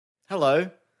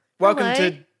Hello. Welcome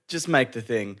Hello. to Just Make the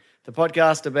Thing, the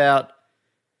podcast about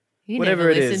whatever never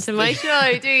it listen is. to my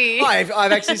show, do you? I've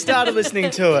actually started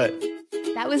listening to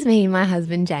it. That was me and my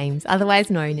husband James, otherwise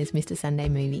known as Mr. Sunday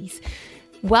Movies.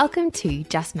 Welcome to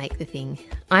Just Make the Thing.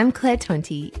 I'm Claire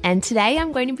Tonti, and today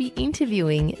I'm going to be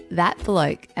interviewing that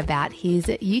bloke about his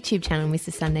YouTube channel,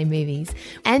 Mr. Sunday Movies,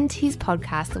 and his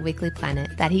podcast, The Weekly Planet,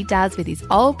 that he does with his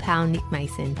old pal Nick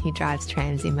Mason, who drives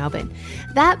trams in Melbourne.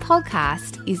 That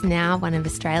podcast is now one of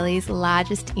Australia's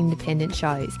largest independent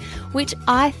shows, which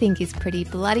I think is pretty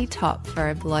bloody top for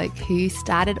a bloke who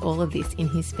started all of this in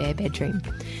his spare bedroom.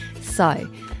 So,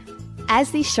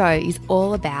 as this show is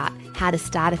all about how to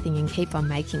start a thing and keep on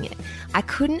making it, I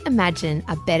couldn't imagine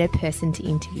a better person to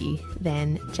interview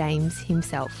than James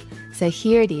himself. So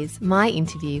here it is, my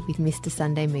interview with Mr.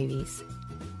 Sunday Movies.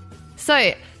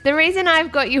 So the reason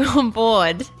I've got you on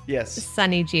board, Yes.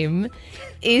 Sunny Jim,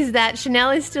 is that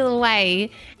Chanel is still away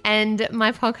and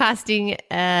my podcasting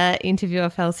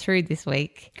interviewer fell through this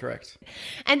week. Correct.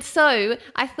 And so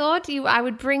I thought I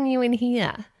would bring you in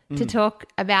here to talk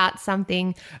about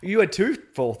something. You had two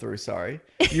fall through, sorry.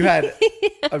 You had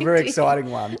a very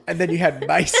exciting one, and then you had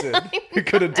Mason, who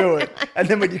couldn't do it. And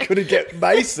then when you couldn't get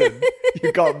Mason,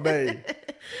 you got me.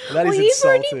 That is You've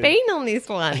insulting. already been on this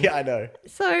one. Yeah, I know.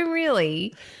 So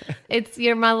really,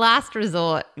 you're my last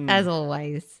resort, as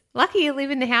always. Lucky you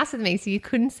live in the house with me, so you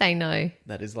couldn't say no.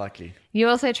 That is lucky. You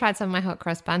also tried some of my hot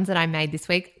cross buns that I made this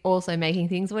week, also making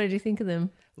things. What did you think of them?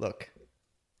 Look,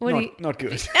 What not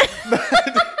good.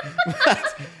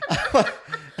 They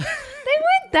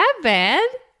weren't that bad.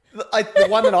 The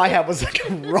one that I had was like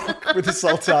a rock with a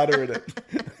sultana in it.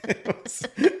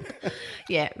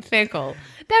 Yeah, fair call.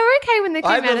 They were okay when they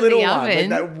I came had out the of little the one, oven. like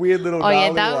that weird little Oh yeah,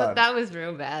 gnarly one. that was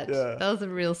real bad. Yeah. That was a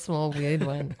real small weird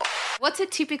one. What's a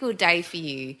typical day for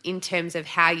you in terms of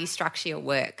how you structure your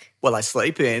work? Well, I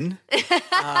sleep in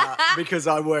because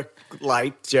I work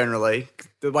late generally.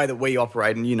 The way that we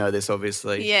operate, and you know this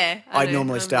obviously. Yeah, I know.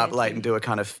 normally I'm start there late too.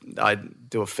 and do I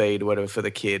do a feed or whatever for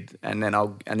the kid, and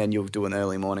then you'll do an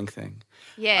early morning thing.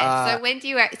 Yeah. So when do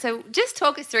you? So just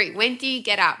talk us through. When do you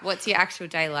get up? What's your actual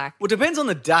day like? Well, it depends on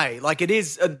the day. Like it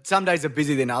is, some days are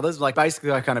busier than others. Like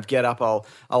basically, I kind of get up, I'll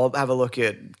have a look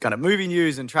at kind of movie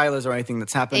news and trailers or anything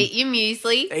that's happened. Eat your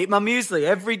muesli. Eat my muesli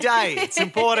every day. It's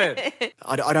important.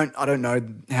 I don't know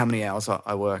how many hours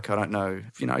I work. I don't know.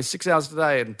 6 hours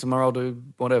today, and tomorrow I'll do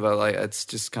whatever. Like it's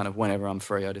just kind of whenever I'm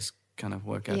free, I just kind of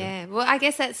work out. Yeah. Well, I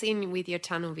guess that's in with your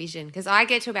tunnel vision because I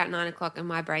get to about 9 o'clock and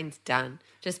my brain's done.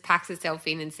 Just packs itself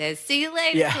in and says, "See you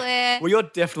later, Claire." Well, you're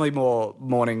definitely more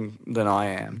morning than I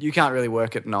am. You can't really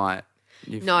work at night.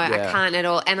 No, I can't at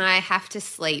all. And I have to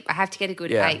sleep. I have to get a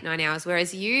good 8-9 hours,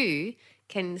 whereas you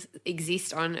can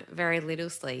exist on very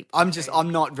little sleep. I'm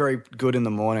not very good in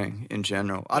the morning in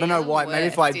general. I don't know why.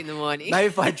 Maybe if in the morning. Maybe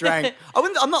if I drank,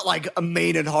 I'm not like a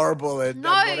mean and horrible and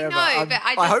No, whatever. but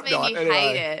I hope just mean not. you Anyway.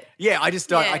 hate it. Yeah, I just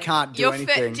don't. Yeah. I can't do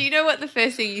anything. Do you know what the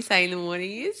first thing you say in the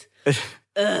morning is?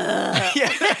 Yeah,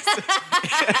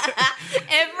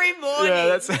 Every morning. Yeah,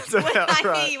 that sounds when about I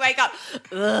right. hear you wake up,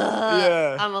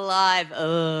 Yeah. I'm alive.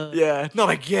 yeah, not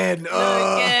again.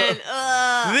 Again.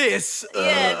 This.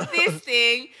 Yeah, this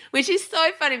thing, which is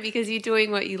so funny because you're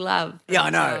doing what you love. Yeah, I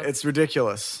know. It's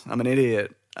ridiculous. I'm an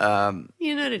idiot. You're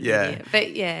not an Yeah. idiot,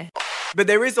 but yeah. But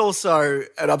there is also,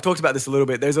 and I've talked about this a little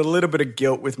bit, there's a little bit of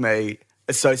guilt with me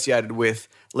associated with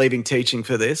leaving teaching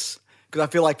for this. Because I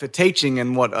feel like for teaching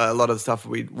and what a lot of the stuff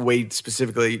we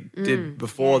specifically did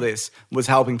before this was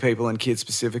helping people and kids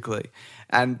specifically.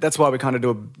 And that's why we kind of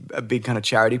do a big kind of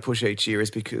charity push each year is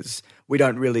because I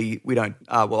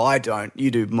don't,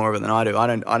 you do more of it than I do. I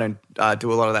don't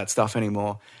do a lot of that stuff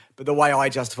anymore. But the way I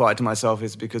justify it to myself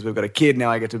is because we've got a kid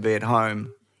now, I get to be at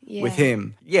home with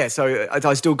him. Yeah, so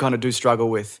I still kind of do struggle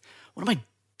with, what am I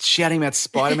shouting about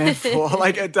Spider-Man for?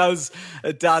 Like that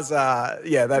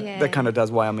kind of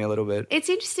does weigh on me a little bit. It's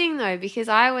interesting though because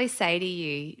I always say to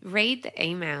you, read the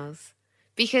emails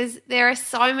because there are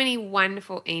so many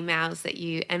wonderful emails that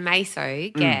you and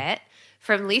Meso get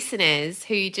from listeners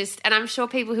who and I'm sure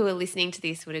people who are listening to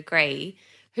this would agree,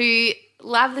 who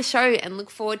love the show and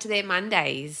look forward to their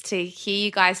Mondays to hear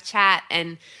you guys chat.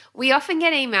 And we often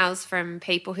get emails from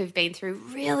people who've been through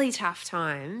really tough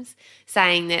times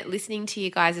saying that listening to you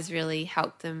guys has really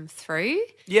helped them through.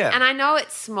 Yeah. And I know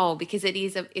it's small because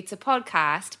it's a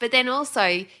podcast, but then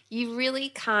also you really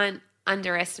can't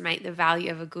underestimate the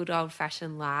value of a good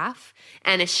old-fashioned laugh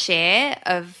and a share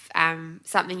of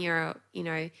something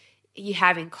you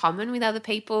have in common with other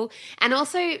people. And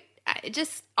also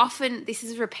just often this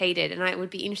is repeated, and it would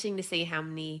be interesting to see how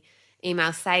many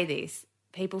emails say this.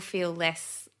 People feel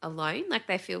less alone, like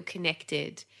they feel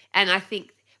connected. And I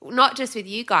think not just with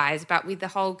you guys, but with the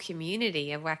whole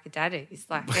community of wackadadoos.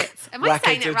 Like, am I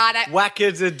saying it right?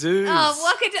 Wackadadoos.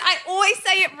 Oh, I always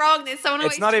say it wrong. There's someone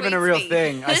always It's not even a tweets real me.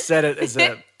 thing. I said it as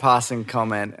a passing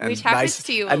comment. And Which happens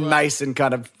to you a And lot. Mason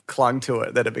kind of clung to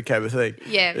it, that it became a thing.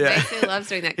 Yeah, Mason loves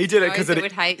doing that. He did it because it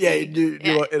would hate yeah, you.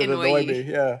 it annoyed me.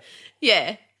 Yeah.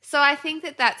 Yeah. So I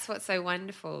think that's what's so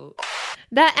wonderful.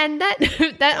 That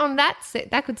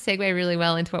could segue really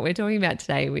well into what we're talking about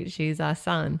today, which is our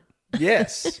son.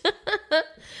 Yes.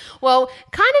 Well,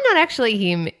 kind of not actually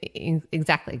him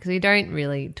exactly, because we don't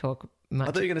really talk much.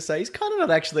 I thought you were going to say he's kind of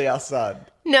not actually our son.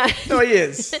 No. No, he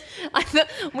is. I thought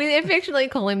we affectionately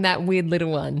call him that weird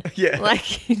little one. Yeah.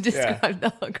 Like you described the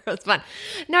Holocaust one.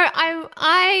 No,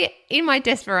 I in my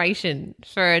desperation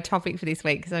for a topic for this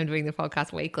week, because I'm doing the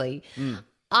podcast weekly,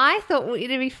 I thought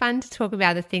it'd be fun to talk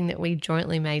about the thing that we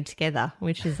jointly made together,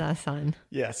 which is our son.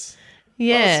 Yes.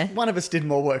 Yeah. Well, one of us did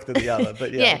more work than the other,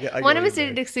 but yeah. Yeah, I get one of what us you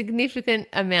did mean. a significant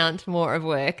amount more of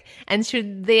work, and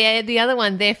the other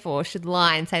one therefore should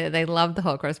lie and say that they loved the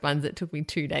hot cross buns that took me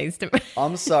 2 days to make.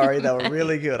 I'm sorry, they were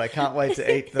really good. I can't wait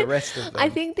to eat the rest of them. I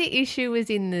think the issue was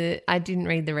I didn't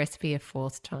read the recipe a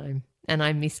fourth time, and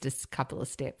I missed a couple of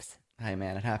steps. Hey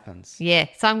man, it happens. Yeah,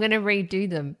 so I'm going to redo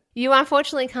them. You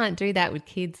unfortunately can't do that with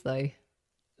kids, though.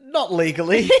 Not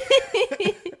legally.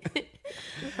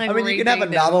 Like I mean, you can have redo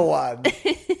them. another one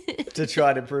to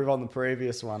try to improve on the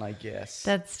previous one, I guess.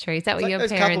 That's true. Is that what like your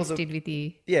those parents couples of- did with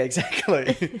you? Yeah,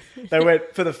 exactly. They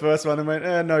went for the first one and went,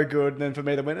 no good. And then for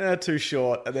me, they went, too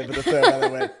short. And then for the third one, they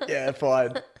went, yeah,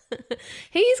 fine.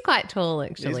 He's quite tall,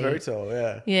 actually. He's very tall,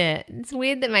 yeah. Yeah, it's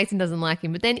weird that Mason doesn't like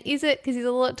him, but then is it because he's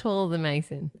a lot taller than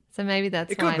Mason? So maybe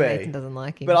that's It why could be. Mason doesn't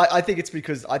like him. But I think it's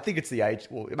because, I think it's the age,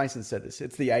 well, Mason said this,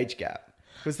 it's the age gap.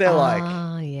 Because they're like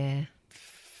oh, yeah.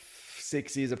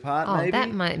 6 years apart, Oh, maybe.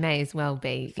 that may as well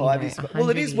be. 5 years. Well, it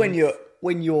 100 is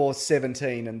when you're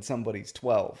 17 and somebody's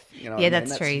 12. You know what Yeah, I mean?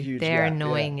 that's a true. huge They're gap,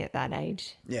 annoying at that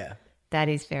age. Yeah. That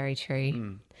is very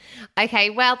true. Okay,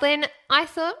 well then I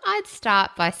thought I'd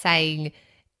start by saying,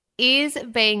 is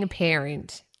being a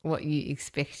parent what you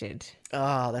expected?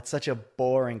 Oh, that's such a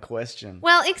boring question.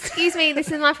 Well, excuse me, this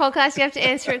is my podcast. You have to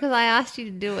answer it because I asked you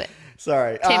to do it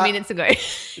Sorry. 10 minutes ago.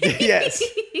 Yes.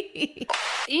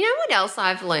 You know what else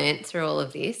I've learnt through all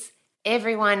of this?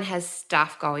 Everyone has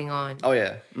stuff going on. Oh,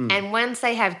 yeah. And once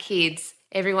they have kids,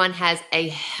 everyone has a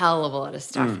hell of a lot of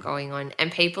stuff going on.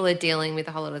 And people are dealing with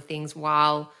a whole lot of things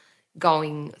while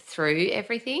going through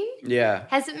everything. Yeah.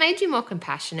 Has it made you more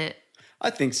compassionate? I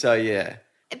think so, yeah.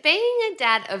 Being a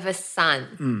dad of a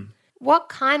son, what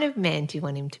kind of man do you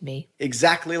want him to be?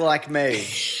 Exactly like me.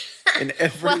 In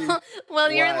every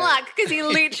Well, you're in way. luck because he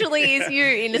literally is you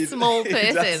in a small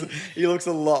person. He looks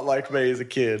a lot like me as a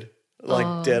kid.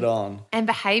 Like dead on. And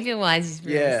behaviour-wise, he's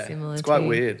really Yeah. similar It's quite too.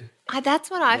 weird. That's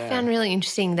what I found really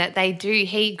interesting, that they do.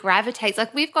 He gravitates.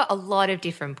 Like, we've got a lot of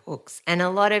different books and a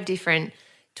lot of different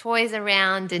toys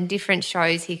around and different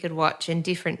shows he could watch and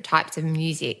different types of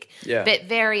music. Yeah. But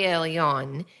very early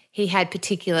on, he had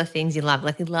particular things he loved.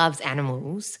 Like, he loves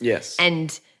animals. Yes.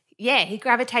 And yeah, he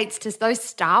gravitates to those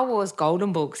Star Wars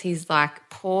golden books. He's like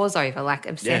paws over, like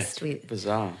obsessed with.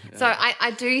 Bizarre. Yeah. So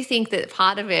I do think that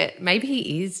part of it, maybe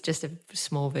he is just a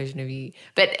small version of you.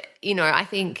 But, you know, I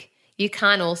think you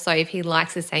can't also, if he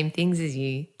likes the same things as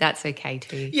you, that's okay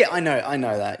too. Yeah, I know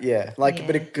that. Yeah, like,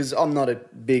 but because I'm not a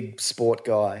big sport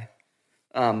guy.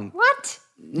 What?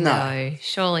 No.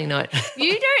 Surely not.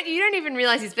 You don't even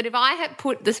realise this, but if I had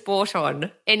put the sport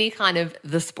on, any kind of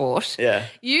the sport, Yeah.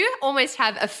 you almost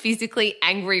have a physically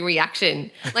angry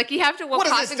reaction. Like, you have to walk What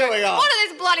is past this and go, going on? what are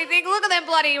this bloody thing? Look at them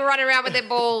bloody running around with their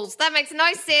balls. That makes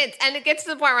no sense. And it gets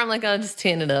to the point where I'm like, oh, just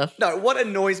turn it off. No, what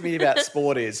annoys me about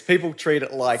sport is people treat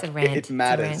it like It's a rant. it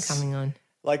matters. It's a rant coming on.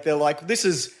 Like, they're like, this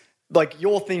is, like,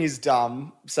 your thing is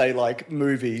dumb, say, like,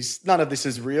 movies. None of this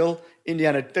is real.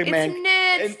 Indiana, the It's man.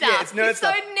 nerd and- stuff. Yeah, it's nerd It's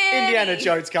so stuff. nerdy. Indiana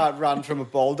Jones can't run from a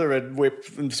boulder and whip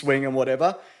and swing and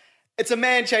whatever. It's a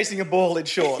man chasing a ball in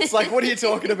shorts. Like, what are you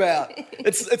talking about?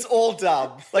 It's all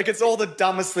dumb. Like, it's all the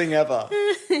dumbest thing ever.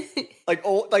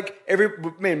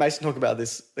 Me and Mason talk about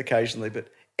this occasionally, but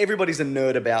everybody's a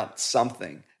nerd about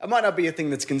something. It might not be a thing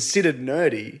that's considered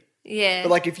nerdy, Yeah. but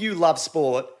like if you love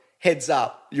sport, heads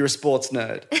up, you're a sports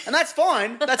nerd. And that's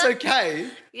fine. That's okay.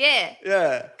 yeah.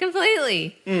 Yeah.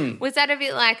 Completely. Hmm. Was that a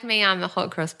bit like me? I'm a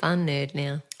hot cross bun nerd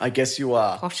now. I guess you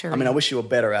are. Pottery. I mean, I wish you were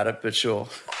better at it, but sure.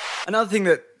 Another thing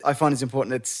that I find is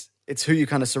important, it's who you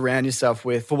kind of surround yourself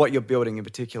with for what you're building in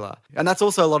particular. And that's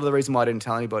also a lot of the reason why I didn't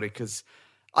tell anybody, because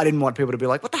I didn't want people to be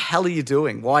like, what the hell are you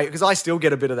doing? Why? Because I still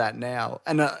get a bit of that now.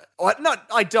 And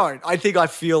I don't. I think I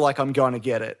feel like I'm going to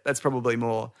get it. That's probably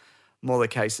more more the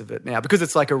case of it now because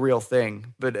it's like a real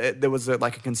thing. But there was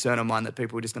like a concern of mine that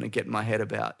people were just going to get in my head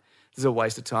about. This is a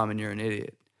waste of time and you're an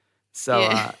idiot. So,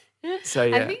 Yeah. so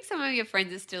yeah. I think some of your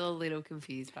friends are still a little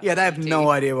confused by Yeah, they have no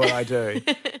idea what I do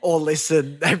or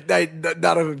listen. None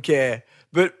of them care.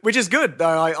 But which is good, though.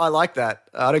 I like that.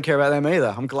 I don't care about them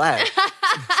either. I'm glad.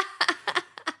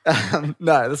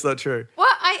 No, that's not true. Well,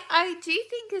 I do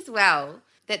think as well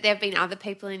that there have been other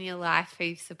people in your life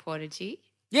who've supported you.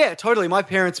 Yeah, totally. My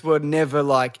parents were never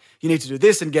like, you need to do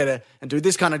this and and do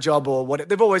this kind of job or what.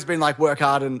 They've always been like, work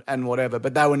hard and whatever.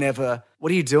 But they were never,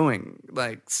 what are you doing?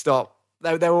 Like, stop.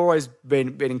 They were always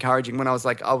been encouraging. When I was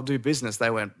like, I'll do business,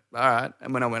 they went, all right.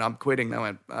 And when I went, I'm quitting, they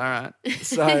went, all right.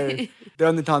 So the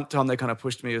only time they kind of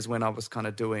pushed me was when I was kind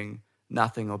of doing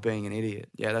nothing or being an idiot.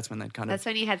 Yeah, that's when they kind of. That's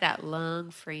when you had that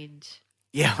long fringe.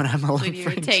 Yeah, when I'm a long when you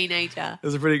were a teenager. It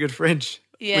was a pretty good fringe.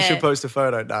 Yeah. We should post a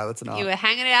photo. No, that's not. You were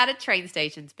hanging out at train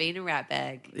stations being a rat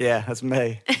bag. Yeah, that's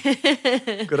me.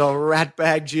 Good old rat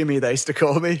bag Jimmy, they used to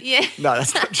call me. Yeah. No,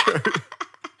 that's not true.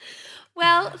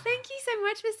 Well, thank you so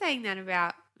much for saying that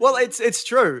about. Well, it's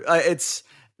true.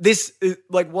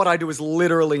 Like what I do is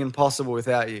literally impossible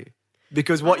without you,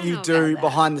 because what you do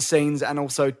behind the scenes and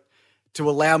also to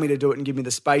allow me to do it and give me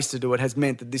the space to do it has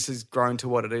meant that this has grown to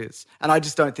what it is. And I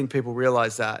just don't think people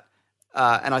realize that.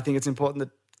 And I think it's important that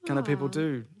kind of people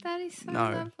do. That is so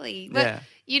know. lovely. But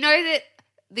you know that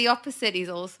the opposite is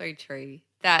also true,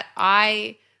 that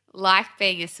I like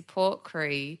being a support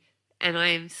crew and I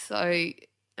am so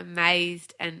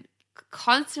amazed and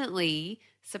constantly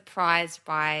surprised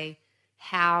by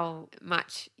how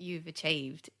much you've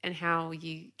achieved and how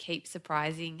you keep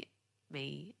surprising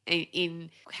me in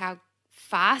how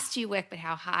fast you work, but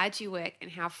how hard you work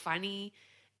and how funny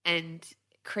and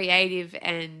creative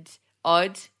and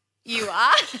odd you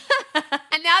are.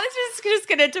 And now this is just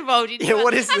going to divulge into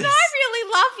what is this? And I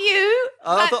really love you.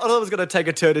 I thought it was going to take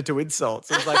a turn into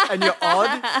insults. It was like, and you're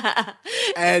odd,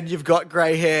 and you've got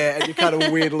grey hair, and you're kind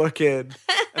of weird looking,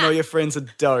 and all your friends are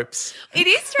dopes. It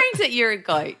is strange that you're a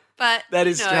goat, but that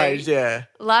is strange, yeah.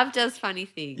 Love does funny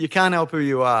things. You can't help who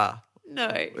you are. No,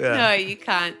 you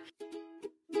can't.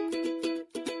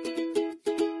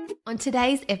 On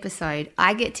today's episode,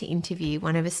 I get to interview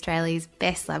one of Australia's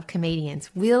best-loved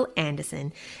comedians, Will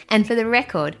Anderson. And for the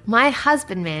record, my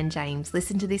husband-man, James,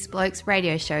 listened to this bloke's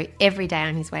radio show every day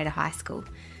on his way to high school.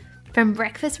 From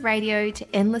breakfast radio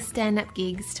to endless stand-up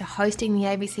gigs to hosting the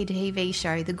ABC TV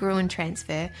show The Gruen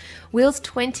Transfer, Will's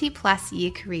 20-plus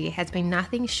year career has been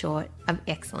nothing short of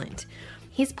excellent.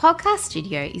 His podcast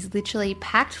studio is literally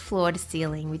packed floor to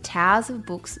ceiling with towers of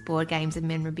books, board games and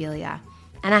memorabilia.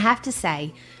 And I have to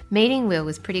say, meeting Will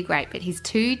was pretty great, but his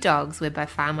two dogs were by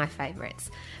far my favourites.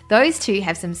 Those two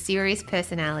have some serious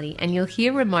personality, and you'll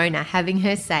hear Ramona having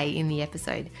her say in the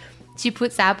episode. She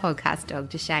puts our podcast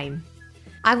dog to shame.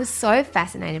 I was so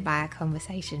fascinated by our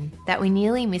conversation that we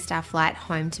nearly missed our flight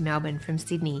home to Melbourne from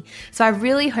Sydney, so I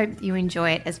really hope you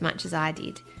enjoy it as much as I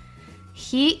did.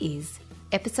 Here is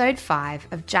episode 5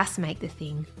 of Just Make the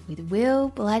Thing with Will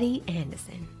Bloody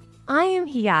Anderson. I am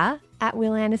here at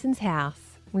Will Anderson's house,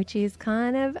 which is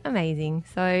kind of amazing.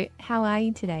 So how are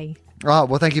you today? Oh,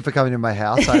 well, thank you for coming to my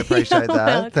house. I appreciate that.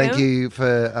 Welcome. Thank you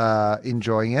for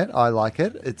enjoying it. I like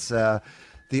it. It's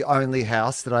the only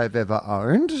house that I've ever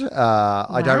owned.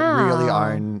 I don't really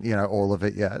own, all of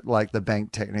it yet. Like the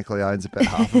bank technically owns about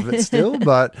half of it still,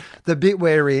 but the bit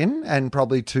we're in and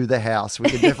probably to the house, we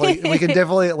can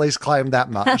definitely at least claim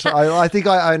that much. I think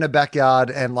I own a backyard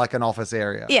and like an office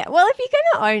area. Yeah, well, if you're going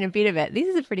to own a bit of it, this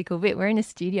is a pretty cool bit. We're in a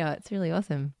studio. It's really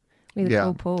awesome. With a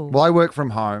cool pool. Well, I work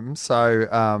from home, so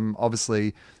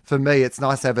obviously for me it's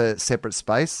nice to have a separate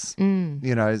space.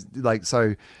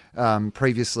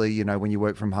 Previously, when you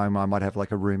work from home, I might have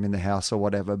like a room in the house or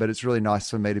whatever, but it's really nice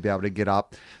for me to be able to get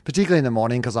up, particularly in the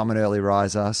morning because I'm an early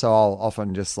riser. So I'll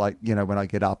often just when I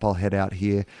get up, I'll head out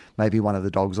here. Maybe one of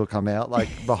the dogs will come out like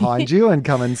behind you and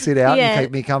come and sit out and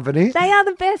keep me company. They are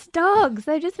the best dogs.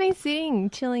 They've just been sitting,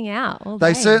 chilling out all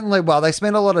day. They they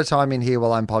spend a lot of time in here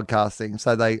while I'm podcasting.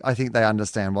 So I think they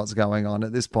understand what's going on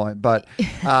at this point. But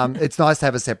it's nice to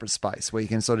have a separate space where you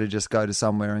can sort of just go to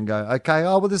somewhere and go, okay,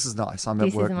 this is nice. I'm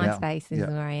at work now. This is my space. This is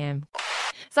where I am.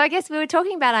 So I guess we were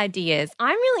talking about ideas.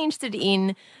 I'm really interested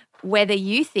in whether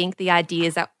you think the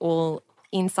ideas are all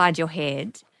inside your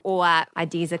head or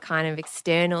ideas are kind of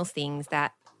external things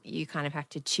that you kind of have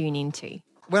to tune into.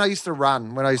 When I used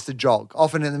to jog,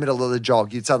 often in the middle of the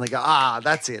jog, you'd suddenly go,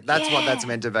 that's it. That's what that's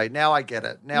meant to be. Now I get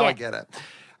it. I get it.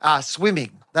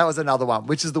 Swimming, that was another one,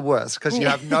 which is the worst because you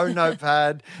have no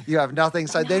notepad, you have nothing.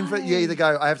 So then you either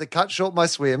go, I have to cut short my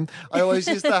swim. I always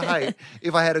used to hate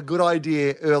if I had a good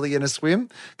idea early in a swim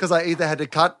because I either had to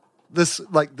cut the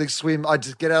swim, I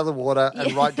just get out of the water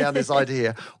and write down this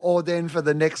idea. Or then for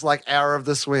the next hour of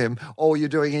the swim, all you're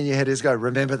doing in your head is go,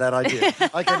 remember that idea.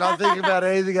 I cannot think about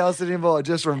anything else anymore.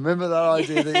 Just remember that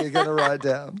idea that you're going to write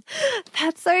down.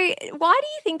 That's so, why do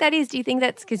you think that is? Do you think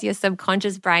that's because your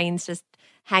subconscious brain's just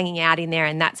hanging out in there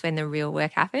and that's when the real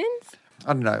work happens?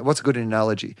 I don't know. What's a good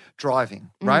analogy? Driving,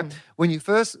 right? When you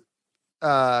first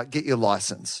get your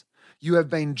license, you have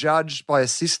been judged by a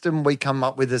system we come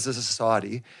up with as a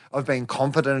society of being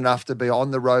confident enough to be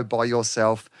on the road by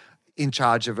yourself in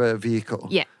charge of a vehicle.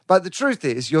 Yeah. But the truth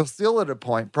is, you're still at a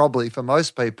point, probably for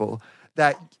most people,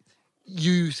 that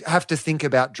you have to think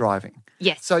about driving.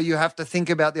 Yes. So you have to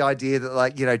think about the idea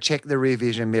that, check the rear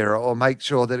vision mirror or make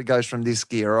sure that it goes from this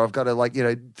gear, or I've got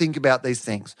to, think about these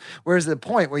things. Whereas the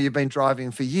point where you've been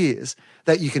driving for years,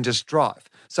 that you can just drive.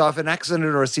 So if an accident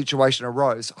or a situation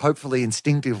arose, hopefully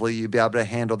instinctively you'll be able to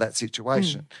handle that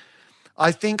situation.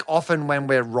 I think often when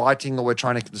we're writing or we're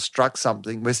trying to construct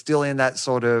something, we're still in that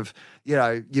sort of,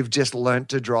 you've just learnt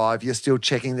to drive. You're still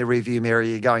checking the review mirror.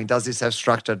 You're going, does this have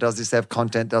structure? Does this have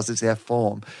content? Does this have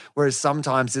form? Whereas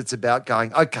sometimes it's about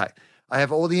going, okay, I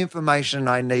have all the information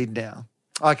I need now.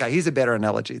 Okay, here's a better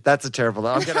analogy. That's a terrible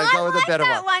one. I'm going to go with a better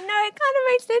that one. No, it kind of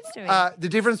makes sense to me. The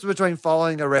difference between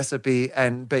following a recipe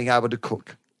and being able to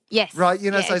cook. Yes. Right,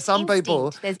 Yeah, so it's some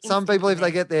people, instinct if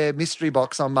they get their mystery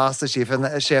box on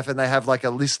MasterChef and they have a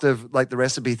list of the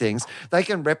recipe things, they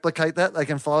can replicate that, they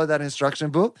can follow that instruction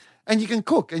book, and you can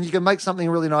cook and you can make something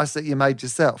really nice that you made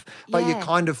yourself. But you're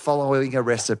kind of following a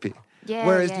recipe. Yeah,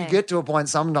 Whereas you get to a point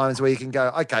sometimes where you can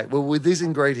go, okay, well, with these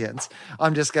ingredients,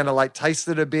 I'm just going to taste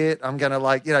it a bit. I'm going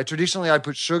to traditionally I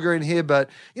put sugar in here, but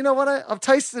you know what? I've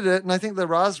tasted it and I think the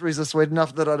raspberries are sweet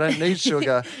enough that I don't need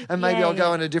sugar and maybe I'll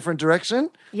go in a different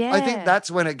direction. Yeah. I think that's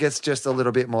when it gets just a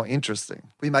little bit more interesting.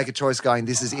 We make a choice going,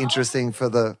 this is interesting for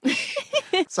the...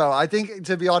 So I think,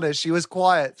 to be honest, she was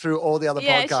quiet through all the other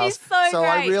podcasts. She's so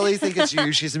I great. really think it's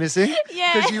you she's missing.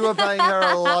 Yeah. Because you were paying her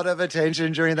a lot of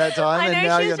attention during that time, I know, and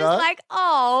now she's you're just not. like,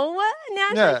 oh, now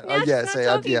she's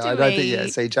not talking to I don't me.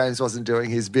 think. See, James wasn't doing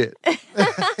his bit.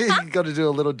 You got to do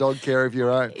a little dog care of your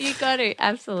own. You got to,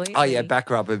 absolutely. Oh yeah, back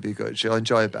rub would be good. She'll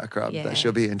enjoy a back rub. Yeah.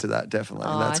 She'll be into that definitely.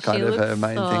 Oh, That's kind of her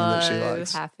main thing that she so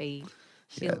likes. happy.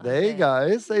 There you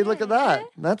go. See, look at that.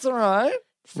 That's all right.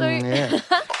 So,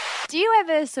 do you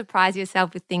ever surprise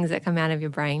yourself with things that come out of your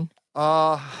brain?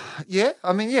 Yeah.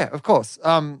 I mean, yeah, of course.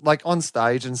 Like on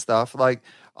stage and stuff. Like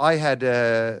I had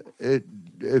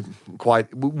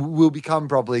will become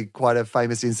probably quite a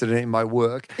famous incident in my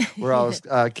work where I was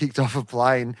kicked off a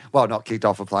plane. Well, not kicked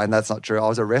off a plane. That's not true. I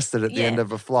was arrested at the end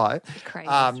of a flight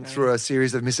through a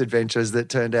series of misadventures that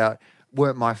turned out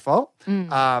weren't my fault.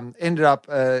 Ended up,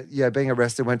 being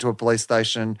arrested, went to a police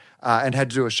station and had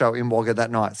to do a show in Wagga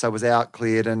that night. So I was out,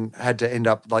 cleared, and had to end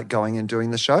up going and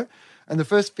doing the show. And the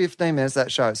first 15 minutes of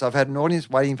that show, so I've had an audience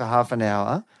waiting for half an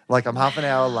hour, I'm half an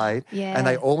hour late, and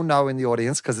they all know in the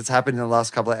audience because it's happened in the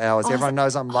last couple of hours. Everyone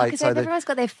knows I'm late. Because everyone's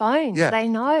got their phones. Yeah. They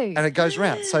know. And it goes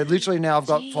round. So literally now I've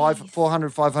got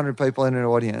 500 people in an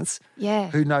audience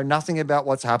who know nothing about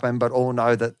what's happened but all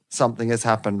know that something has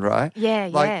happened, right?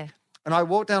 Yeah, And I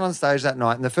walked down on stage that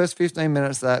night and the first 15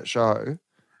 minutes of that show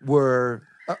were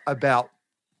about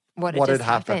what had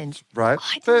happened, right?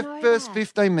 First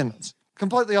 15 minutes.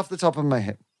 Completely off the top of my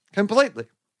head. Completely.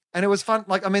 And it was fun.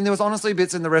 There was honestly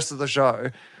bits in the rest of the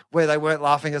show where they weren't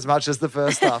laughing as much as the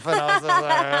first stuff. And I was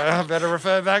I better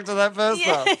refer back to that first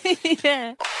stuff.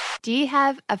 Yeah. Do you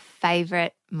have a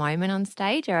favourite moment on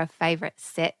stage or a favourite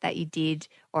set that you did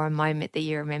or a moment that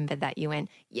you remember that you went,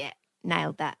 yeah,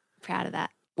 nailed that, proud of that?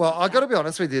 Well, I got to be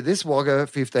honest with you. This Wagga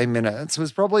 15 minutes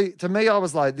was probably, to me, I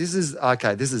was like, this is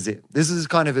it. This is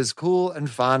kind of as cool and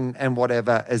fun and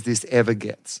whatever as this ever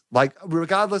gets.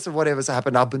 Regardless of whatever's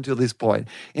happened up until this point,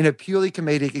 in a purely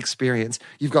comedic experience,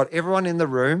 you've got everyone in the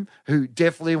room who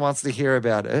definitely wants to hear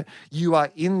about it. You are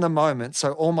in the moment,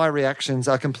 so all my reactions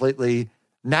are completely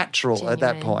natural. Genuine. At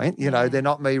that point. You know, they're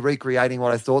not me recreating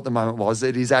what I thought the moment was.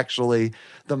 It is actually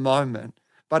the moment.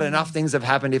 But enough things have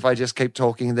happened if I just keep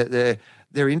talking that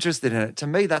they're interested in it. To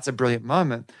me, that's a brilliant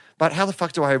moment. But how the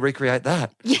fuck do I recreate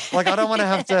that? Yeah. I don't want to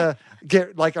have to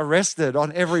get arrested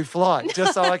on every flight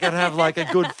just so I can have a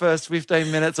good first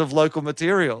 15 minutes of local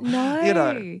material. No. You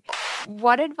know.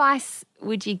 What advice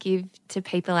would you give to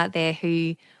people out there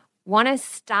who want to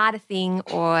start a thing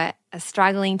or are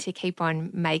struggling to keep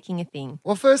on making a thing?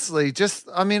 Well, firstly,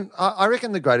 I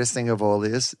reckon the greatest thing of all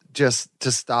is just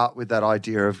to start with that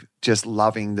idea of just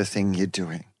loving the thing you're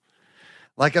doing.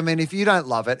 If you don't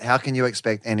love it, how can you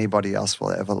expect anybody else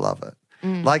will ever love it?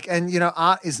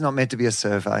 Art is not meant to be a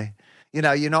survey. You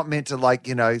know, you're not meant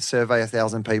to survey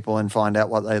 1,000 people and find out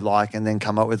what they like and then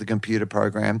come up with a computer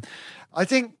program. I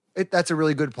think that's a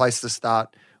really good place to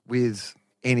start with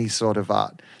any sort of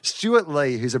art. Stuart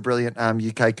Lee, who's a brilliant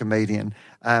UK comedian,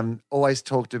 always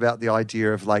talked about the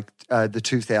idea of the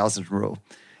 2,000 rule.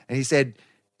 And he said,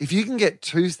 if you can get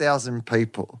 2,000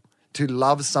 people to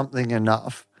love something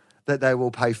enough that they will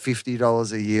pay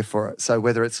 $50 a year for it. So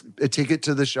whether it's a ticket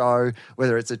to the show,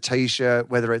 whether it's a T-shirt,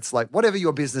 whether it's whatever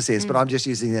your business is, but I'm just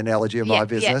using the analogy of my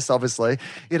business, obviously,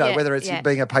 whether it's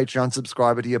being a Patreon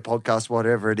subscriber to your podcast,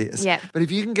 whatever it is. Yeah. But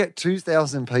if you can get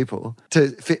 2,000 people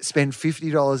to spend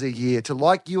 $50 a year, to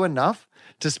like you enough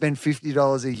to spend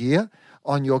 $50 a year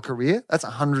on your career, that's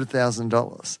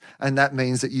 $100,000. And that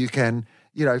means that you can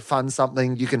fund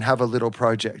something, you can have a little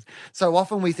project. So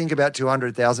often we think about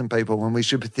 200,000 people when we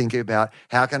should be thinking about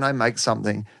how can I make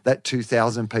something that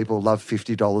 2,000 people love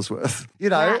 $50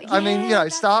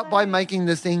 worth? Start by making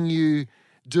the thing you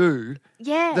do.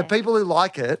 Yeah. The people who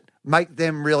like it, make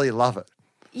them really love it.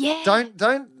 Yeah.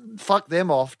 Don't fuck them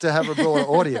off to have a broader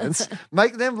audience.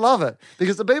 Make them love it,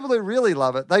 because the people who really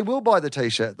love it, they will buy the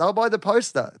T-shirt. They'll buy the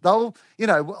poster.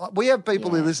 We have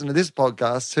people who listen to this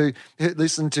podcast who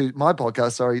listen to my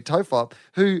podcast, TOFOP,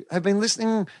 who have been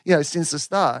listening, since the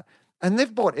start. And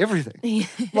they've bought everything.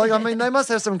 They must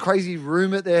have some crazy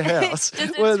room at their house.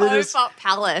 Just a TOFOP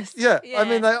palace. Yeah.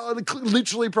 They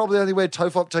literally probably only wear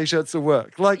TOFOP T-shirts to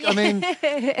work.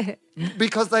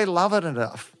 Because they love it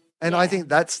enough. And I think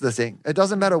that's the thing. It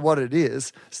doesn't matter what it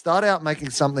is. Start out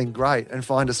making something great and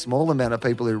find a small amount of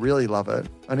people who really love it.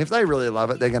 And if they really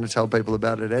love it, they're going to tell people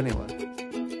about it anyway.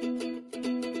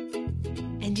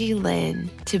 And you learn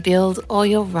to build all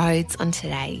your roads on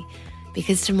today,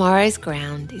 because tomorrow's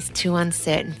ground is too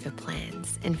uncertain for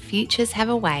plans and futures have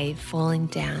a way of falling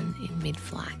down in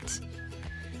mid-flight.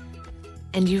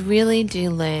 And you really do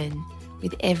learn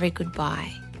with every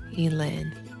goodbye you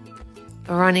learn.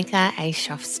 Veronica A.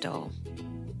 Schofstall.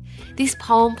 This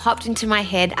poem popped into my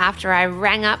head after I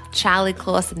rang up Charlie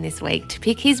Clausen this week to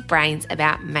pick his brains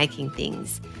about making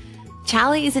things.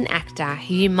 Charlie is an actor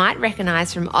who you might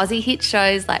recognise from Aussie hit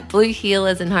shows like Blue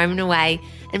Heelers and Home and Away,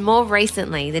 and more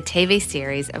recently the TV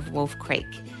series of Wolf Creek.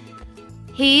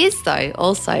 He is, though,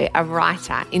 also a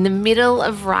writer in the middle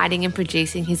of writing and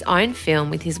producing his own film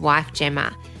with his wife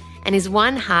Gemma, and is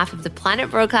one half of the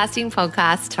Planet Broadcasting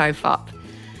podcast TOFOP.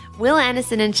 Will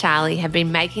Anderson and Charlie have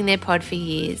been making their pod for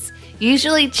years,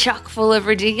 usually chock full of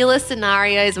ridiculous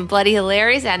scenarios and bloody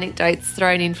hilarious anecdotes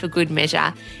thrown in for good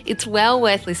measure. It's well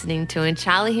worth listening to, and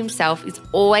Charlie himself is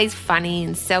always funny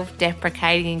and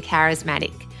self-deprecating and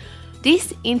charismatic.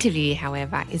 This interview,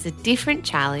 however, is a different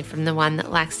Charlie from the one that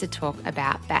likes to talk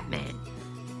about Batman.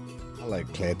 Hello,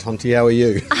 Claire Tonti. How are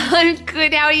you? I'm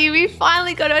good. How are you? We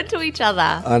finally got onto each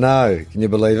other. I know. Can you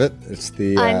believe it? It's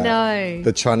the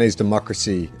the Chinese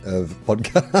democracy of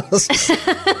podcasts.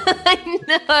 I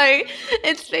know.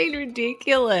 It's been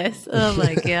ridiculous. Oh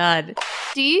my God.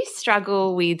 Do you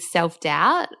struggle with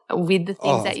self-doubt with the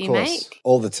things that you make?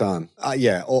 All the time.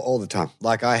 All the time.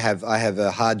 Like I have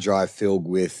a hard drive filled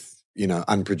with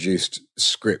unproduced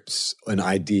scripts and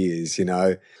ideas,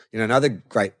 another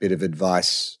great bit of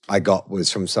advice I got was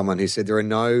from someone who said there are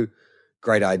no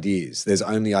great ideas. There's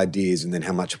only ideas and then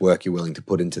how much work you're willing to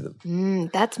put into them.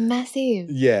 That's massive.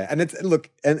 Yeah. And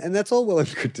and that's all well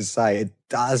and good to say. It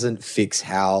doesn't fix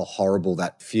how horrible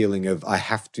that feeling of I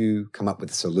have to come up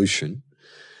with a solution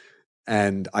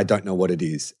and I don't know what it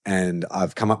is. And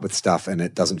I've come up with stuff and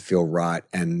it doesn't feel right.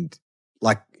 And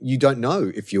you don't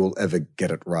know if you'll ever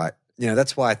get it right.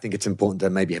 That's why I think it's important to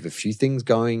maybe have a few things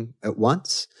going at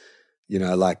once,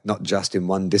 not just in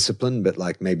one discipline, but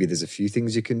maybe there's a few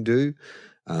things you can do.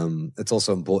 It's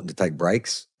also important to take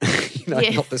breaks, not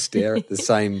to stare at the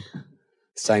same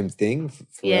thing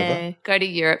forever. Yeah, go to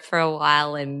Europe for a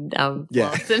while and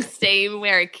blow some steam,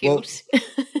 wear a kilt.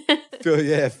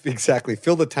 Exactly.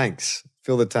 Fill the tanks.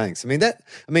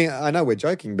 I know we're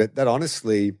joking, but that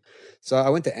honestly, so I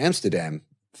went to Amsterdam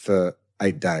for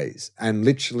 8 days and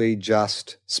literally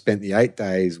just spent the 8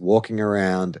 days walking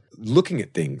around, looking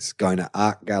at things, going to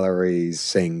art galleries,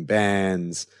 seeing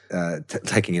bands,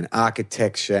 taking in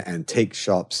architecture, antique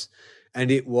shops. And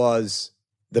it was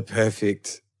the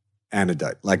perfect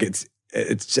antidote.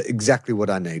 It's exactly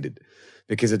what I needed,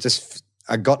 because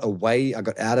I got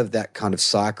out of that kind of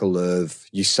cycle of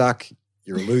you suck,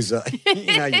 you're a loser,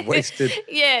 you wasted.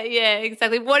 Yeah,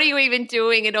 exactly. What are you even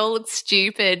doing? It all looks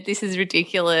stupid. This is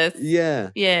ridiculous.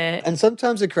 Yeah. Yeah. And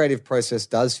sometimes the creative process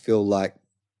does feel like,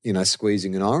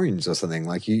 squeezing an orange or something.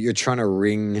 Like you're trying to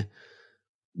wring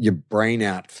your brain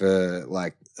out for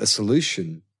a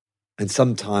solution. And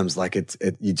sometimes like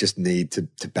you just need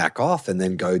to back off and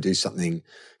then go do something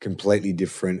completely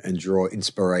different and draw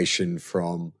inspiration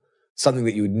from something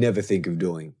that you would never think of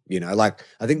doing. Like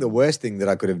I think the worst thing that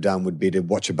I could have done would be to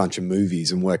watch a bunch of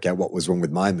movies and work out what was wrong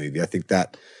with my movie. I think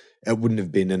that it wouldn't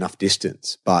have been enough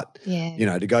distance. But,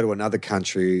 to go to another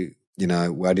country,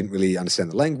 where I didn't really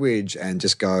understand the language and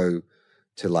just go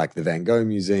to like the Van Gogh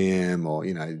Museum or,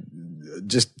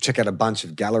 just check out a bunch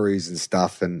of galleries and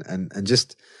stuff and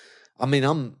just, I mean,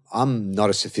 I'm not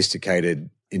a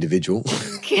sophisticated individual.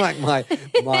 Like my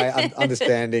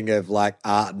understanding of like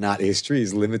art and art history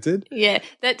is limited. Yeah,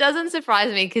 that doesn't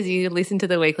surprise me because you listen to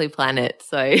the Weekly Planet,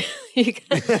 so you're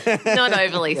not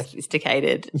overly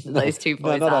sophisticated. Those two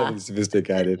boys not are. overly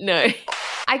sophisticated. No.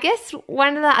 I guess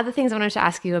one of the other things I wanted to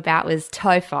ask you about was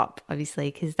TOFOP,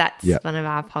 obviously, because that's one of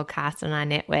our podcasts on our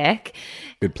network.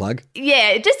 Good plug.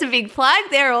 Yeah, just a big plug.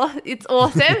 It's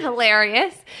awesome,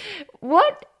 hilarious.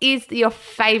 What is your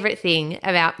favourite thing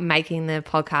about making the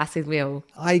podcast with Will?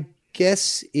 I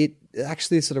guess it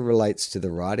actually sort of relates to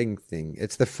the writing thing.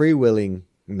 It's the freewheeling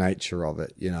nature of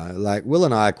it, Like Will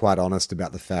and I are quite honest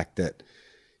about the fact that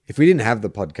if we didn't have the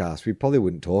podcast, we probably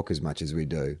wouldn't talk as much as we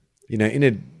do.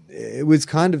 It was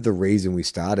kind of the reason we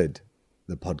started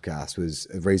the podcast, was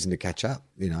a reason to catch up,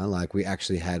 like we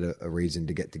actually had a reason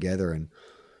to get together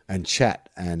and chat.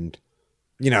 And,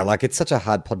 like it's such a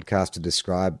hard podcast to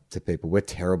describe to people. We're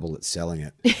terrible at selling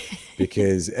it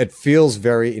because it feels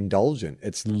very indulgent.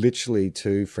 It's literally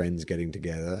two friends getting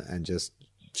together and just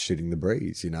shooting the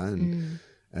breeze, and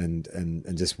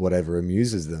just whatever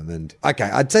amuses them. And okay,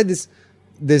 I'd say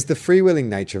there's the freewheeling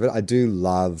nature of it. I do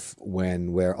love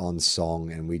when we're on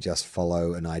song and we just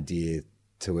follow an idea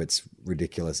to its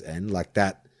ridiculous end. Like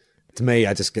that, to me,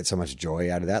 I just get so much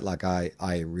joy out of that. Like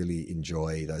I really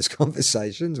enjoy those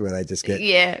conversations where they just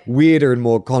get weirder and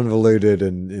more convoluted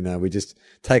and, we just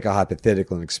take a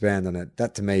hypothetical and expand on it.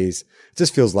 That to me it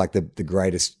just feels like the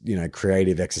greatest,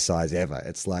 creative exercise ever.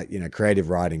 It's like, creative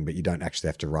writing, but you don't actually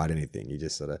have to write anything. You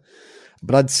just sort of...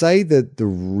 But I'd say that the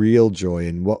real joy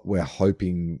and what we're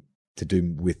hoping to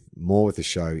do with the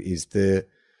show is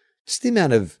just the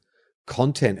amount of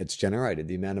content it's generated,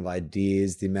 the amount of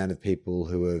ideas, the amount of people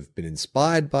who have been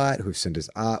inspired by it, who've sent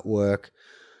us artwork.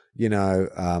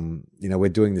 We're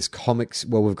doing this comics.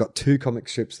 Well, we've got 2 comic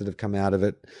strips that have come out of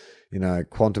it.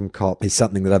 Quantum Cop is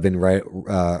something that I've been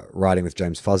writing with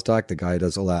James Fosdyke, the guy who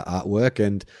does all our artwork,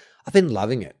 and I've been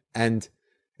loving it. And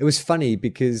it was funny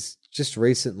because just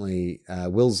recently,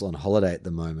 Will's on holiday at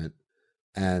the moment.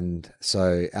 And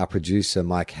so our producer,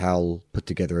 Mike Howell, put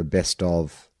together a best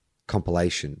of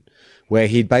compilation where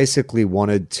he basically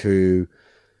wanted to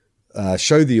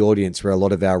show the audience where a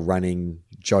lot of our running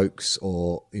jokes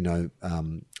or,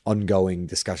 ongoing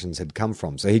discussions had come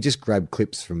from. So he just grabbed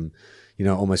clips from,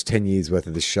 almost 10 years worth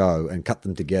of the show and cut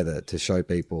them together to show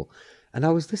people. And I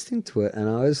was listening to it and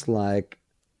I was like,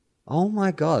 oh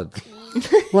my God.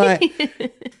 Like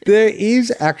there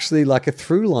is actually like a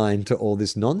through line to all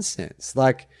this nonsense.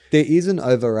 Like there is an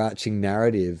overarching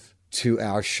narrative to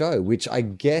our show, which I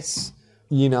guess,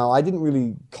 I didn't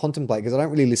really contemplate because I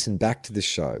don't really listen back to the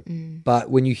show. But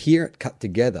when you hear it cut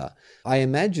together, I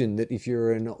imagine that if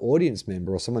you're an audience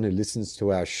member or someone who listens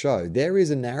to our show, there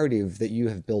is a narrative that you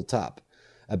have built up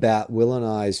about Will and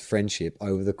I's friendship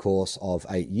over the course of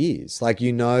 8 years. Like,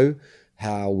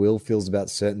 how Will feels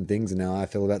about certain things and how I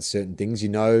feel about certain things.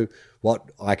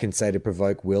 What I can say to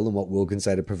provoke Will and what Will can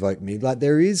say to provoke me. Like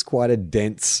there is quite a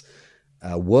dense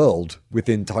world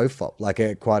within TOFOP, like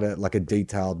a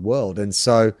detailed world. And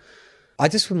so I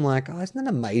just am like, oh, isn't that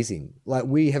amazing? Like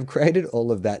we have created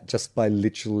all of that just by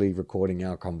literally recording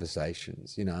our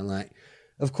conversations, like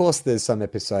of course there's some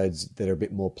episodes that are a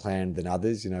bit more planned than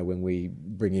others, when we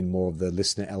bring in more of the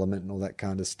listener element and all that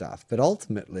kind of stuff. But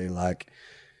ultimately, like,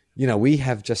 we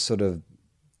have just sort of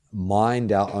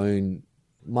mined our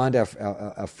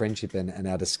friendship and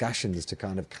our discussions to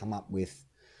kind of come up with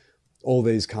all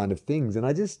these kind of things. And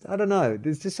I don't know,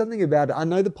 there's just something about it. I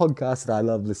know the podcast that I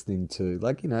love listening to,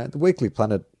 like, the Weekly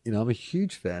Planet, I'm a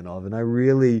huge fan of, and I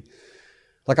really,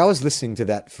 like, I was listening to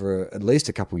that for at least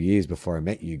a couple of years before I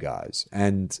met you guys.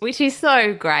 And which is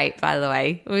so great, by the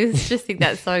way. We just think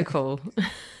that's so cool.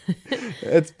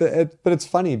 But it's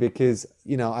funny because,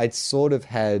 I'd sort of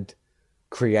had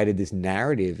created this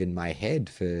narrative in my head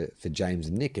for James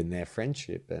and Nick and their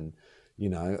friendship and,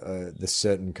 the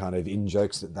certain kind of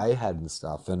in-jokes that they had and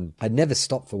stuff. And I'd never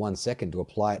stopped for 1 second to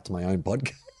apply it to my own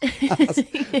podcast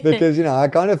because, I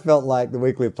kind of felt like the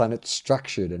Weekly Planet's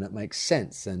structured and it makes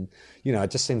sense. And,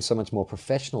 it just seems so much more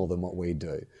professional than what we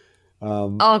do. Oh,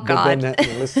 God.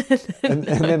 But then, and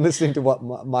then listening to what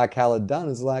Mike Howell had done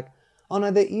is like, Oh no,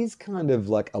 there is kind of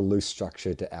like a loose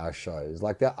structure to our shows.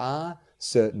 Like there are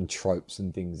certain tropes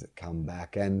and things that come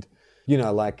back. And, you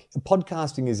know, like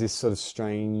podcasting is this sort of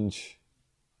strange,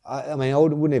 I mean, I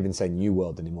wouldn't even say new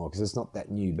world anymore because it's not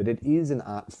that new, but it is an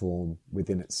art form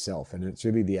within itself. And it's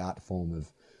really the art form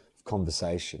of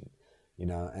conversation, you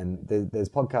know, and there's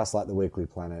podcasts like The Weekly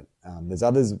Planet. There's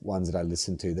others ones that I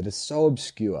listen to that are so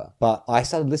obscure, but I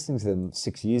started listening to them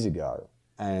 6 years ago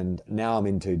and now I'm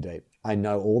in too deep. I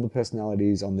know all the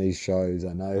personalities on these shows.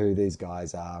 I know who these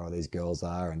guys are or these girls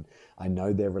are, and I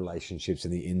know their relationships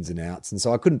and the ins and outs. And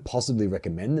so I couldn't possibly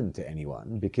recommend them to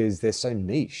anyone because they're so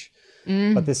niche.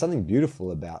 But there's something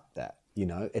beautiful about that. You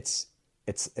know, it's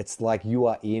like you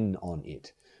are in on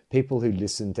it. People who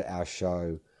listen to our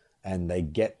show and they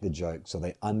get the jokes or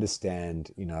they understand,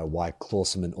 you know, why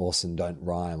Clawsome and Awesome don't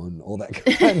rhyme and all that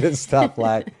kind of stuff.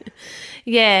 Like,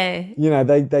 yeah, you know,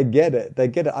 they get it. They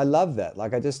get it. I love that.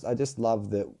 Like, I just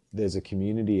love that there's a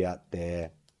community out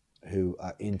there who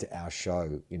are into our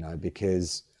show, you know,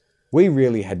 because we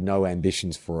really had no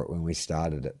ambitions for it when we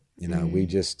started it. You know, we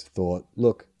just thought,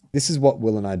 look, this is what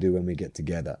Will and I do when we get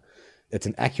together. It's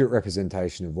an accurate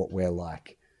representation of what we're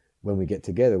like when we get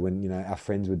together. When, you know, our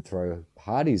friends would throw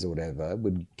parties or whatever,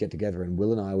 would get together and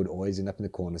Will and I would always end up in the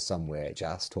corner somewhere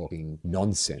just talking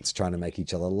nonsense, trying to make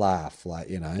each other laugh, like,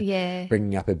 you know,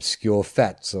 bringing up obscure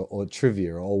facts or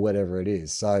trivia or whatever it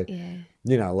is. So,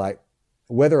 you know, like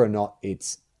whether or not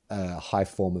it's a high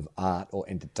form of art or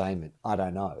entertainment, I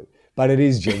don't know, but it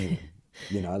is genuine.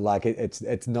 You know, like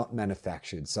it's not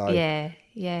manufactured. So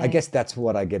I guess that's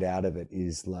what I get out of it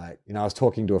is like, you know, I was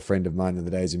talking to a friend of mine the other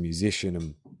day as a musician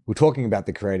and we're talking about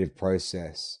the creative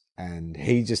process and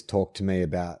he just talked to me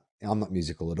about, I'm not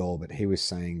musical at all, but he was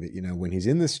saying that, you know, when he's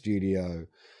in the studio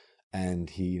and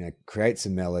he, you know, creates a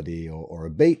melody or a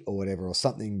beat or whatever, or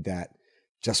something that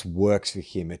just works for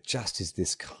him, it just is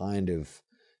this kind of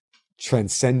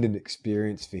transcendent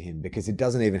experience for him because it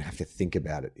doesn't even have to think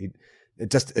about it. It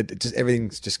just everything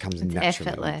just comes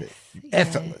naturally.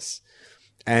 Effortless.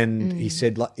 And he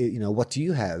said, like, you know, what do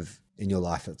you have in your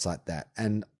life that's like that?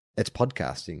 And it's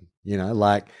podcasting, you know,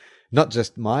 like not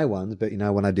just my ones, but, you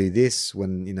know, when I do this,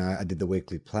 when, you know, I did the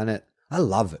Weekly Planet, I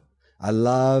love it. I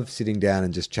love sitting down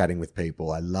and just chatting with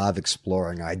people. I love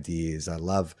exploring ideas. I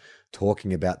love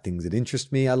talking about things that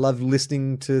interest me. I love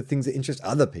listening to things that interest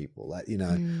other people. Like, you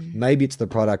know, maybe it's the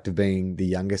product of being the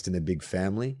youngest in a big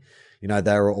family. You know,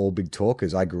 they were all big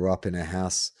talkers. I grew up in a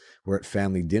house where at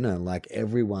family dinner, like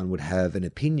everyone would have an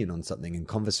opinion on something and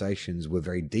conversations were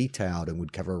very detailed and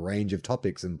would cover a range of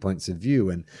topics and points of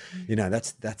view. And, you know,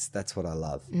 that's what I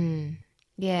love.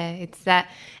 Yeah, it's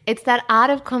that art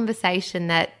of conversation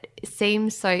that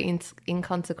seems so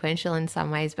inconsequential in some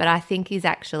ways, but I think is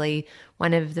actually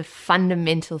one of the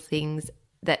fundamental things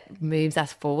that moves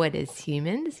us forward as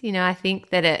humans. You know, I think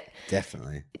that it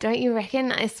definitely, don't you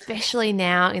reckon, especially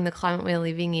now in the climate we're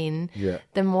living in,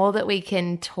 the more that we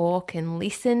can talk and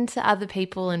listen to other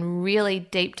people and really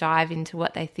deep dive into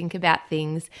what they think about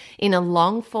things in a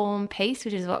long form piece,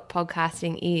 which is what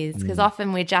podcasting is, because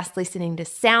often we're just listening to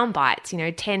sound bites, you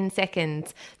know, 10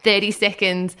 seconds, 30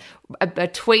 seconds, a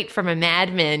tweet from a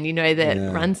madman, you know, that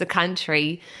runs the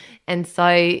country. And so,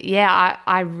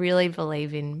 I really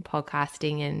believe in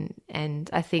podcasting and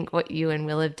I think what you and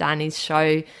Will have done is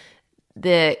show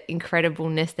the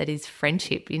incredibleness that is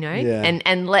friendship, you know,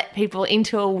 and let people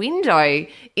into a window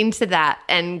into that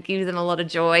and give them a lot of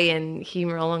joy and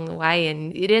humour along the way.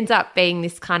 And it ends up being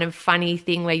this kind of funny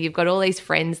thing where you've got all these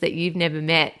friends that you've never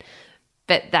met,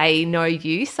 but they know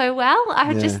you so well.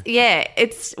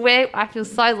 It's where I feel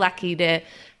so lucky to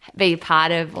be a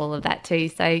part of all of that too.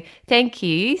 So thank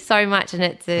you so much. And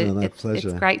it's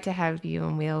great to have you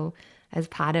and Will as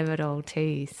part of it all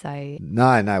too. So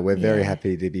no, we're very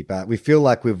happy to be part. We feel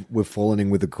like we've fallen in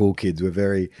with the cool kids. We're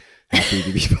very happy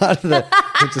to be part of that.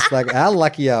 It's just like, how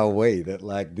lucky are we that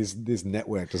like this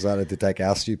network decided to take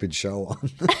our stupid show on?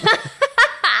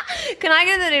 Can I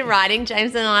get that in writing,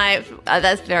 James and I?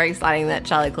 That's very exciting that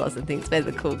Charlie Clausen thinks we're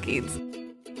the cool kids.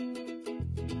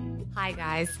 Hi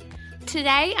guys.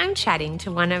 Today I'm chatting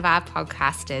to one of our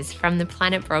podcasters from the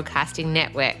Planet Broadcasting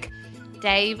Network,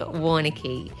 Dave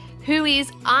Warneke, who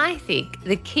is, I think,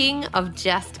 the king of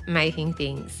just making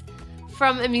things.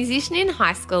 From a musician in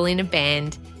high school in a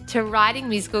band, to writing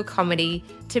musical comedy,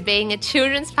 to being a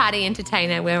children's party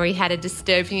entertainer where we had a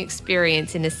disturbing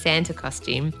experience in a Santa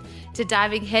costume, to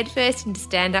diving headfirst into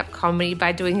stand-up comedy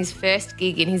by doing his first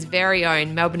gig in his very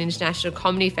own Melbourne International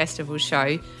Comedy Festival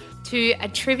show, to a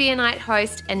trivia night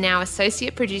host and now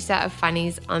associate producer of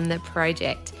Funnies on the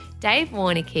project. Dave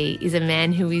Warneke is a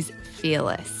man who is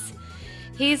fearless.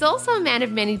 He is also a man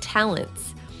of many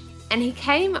talents. And he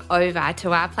came over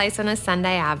to our place on a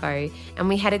Sunday arvo, and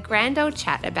we had a grand old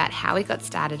chat about how he got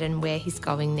started and where he's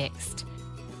going next.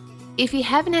 If you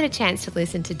haven't had a chance to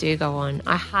listen to Do Go On,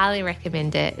 I highly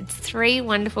recommend it. It's 3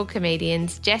 wonderful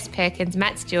comedians, Jess Perkins,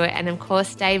 Matt Stewart, and of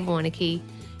course Dave Warnicky,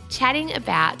 chatting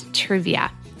about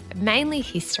trivia, mainly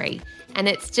history, and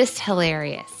it's just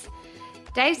hilarious.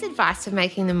 Dave's advice for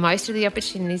making the most of the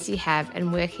opportunities you have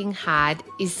and working hard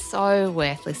is so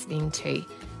worth listening to.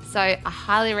 So I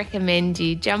highly recommend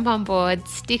you jump on board,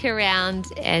 stick around,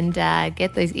 and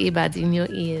get those earbuds in your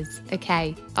ears.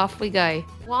 Okay, off we go.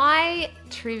 Why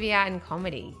trivia and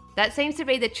comedy? That seems to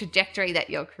be the trajectory that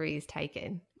your career's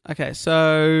taken. Okay,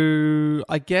 so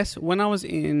I guess when I was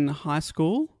in high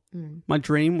school, my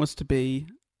dream was to be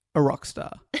a rock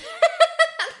star.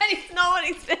 That is not what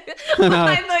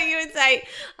I thought you would say.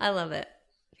 I love it.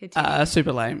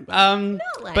 Super lame. Not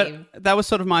lame. But that was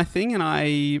sort of my thing, and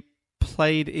I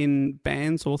played in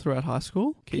bands all throughout high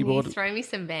school. Keyboard. Can you throw me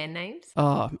some band names?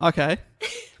 Oh, okay.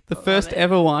 The first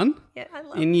ever one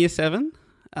in year 7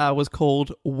 was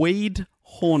called Weed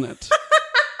Hornet.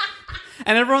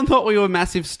 And everyone thought we were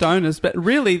massive stoners, but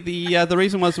really the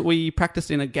reason was we practiced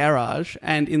in a garage,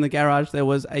 and in the garage there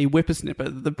was a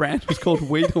whippersnipper. The brand was called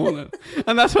Weed Hornet,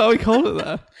 and that's why we called it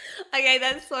that. Okay,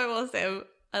 that's so awesome.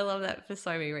 I love that for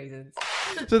so many reasons.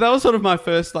 So that was sort of my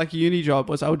first uni job.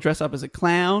 Was I would dress up as a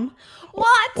clown,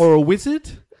 What? or a wizard,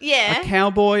 Yeah. a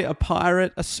cowboy, a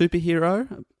pirate, a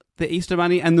superhero, the Easter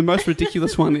Bunny, and the most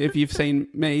ridiculous one, if you've seen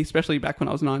me, especially back when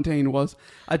I was 19, was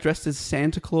I dressed as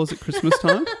Santa Claus at Christmas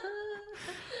time.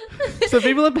 So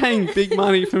people are paying big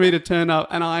money for me to turn up,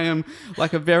 and I am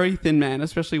like a very thin man,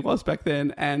 especially was back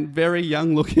then, and very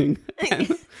young looking.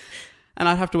 And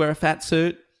I'd have to wear a fat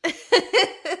suit,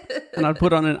 and I'd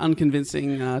put on an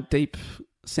unconvincing, deep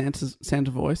Santa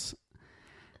voice.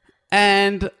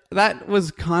 And that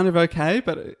was kind of okay,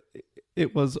 but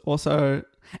it was also...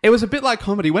 It was a bit like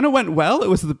comedy. When it went well, it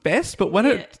was the best, but when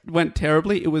it went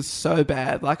terribly, it was so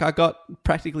bad. Like, I got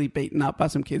practically beaten up by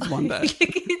some kids one day.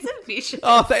 Kids are vicious.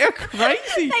 Oh, they are crazy.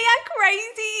 They are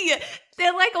crazy.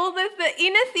 They're like all the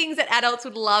inner things that adults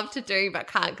would love to do but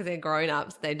can't because they're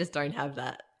grown-ups. They just don't have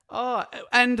that. Oh,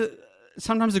 and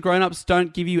sometimes the grown-ups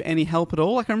don't give you any help at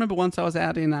all. Like, I remember once I was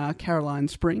out in Caroline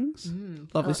Springs,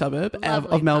 lovely suburb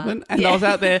of Melbourne, and I was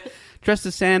out there dressed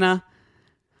as Santa.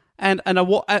 And I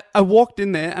walked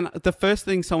in there, and the first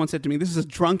thing someone said to me, this is a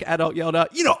drunk adult, yelled out,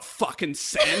 "You're not fucking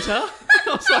Santa."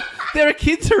 I was like, there are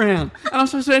kids around. And I'm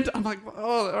supposed to, I'm like,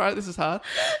 oh, all right, this is hard.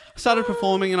 I started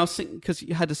performing, and I was singing, because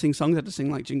you had to sing songs, you had to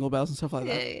sing like Jingle Bells and stuff like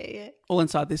that. Yeah. All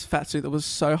inside this fat suit that was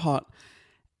so hot.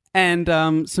 And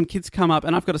some kids come up,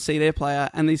 and I've got a CD player,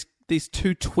 and these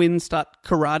 2 twins start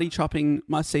karate chopping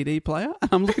my CD player, and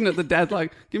I'm looking at the dad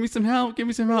like, give me some help,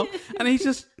 and he's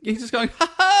just going,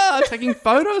 ha ha, taking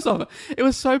photos of it. It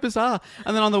was so bizarre.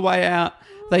 And then on the way out,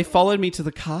 they followed me to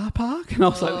the car park, and I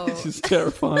was like, this is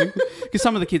terrifying, because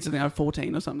some of the kids are now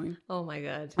 14 or something. Oh my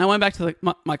God. I went back to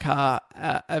my car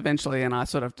eventually, and I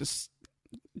sort of just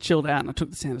chilled out, and I took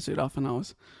the Santa suit off, and I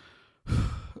was...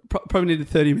 probably needed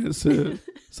 30 minutes to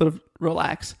sort of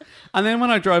relax. And then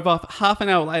when I drove off, half an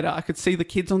hour later, I could see the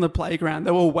kids on the playground.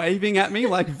 They were waving at me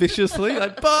like viciously,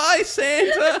 like, "Bye,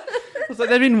 Santa." I was like,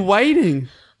 they've been waiting.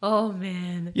 Oh,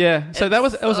 man. Yeah, so it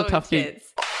was a tough gig.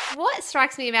 intense. What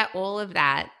strikes me about all of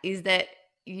that is that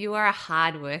you are a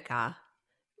hard worker.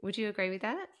 Would you agree with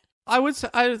that?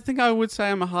 I think I would say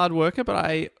I'm a hard worker, but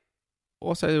I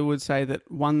also would say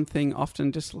that one thing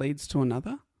often just leads to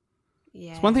another.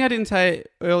 Yeah. So one thing I didn't say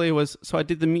earlier was, so I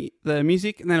did the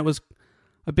music, and then it was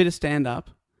a bit of stand-up.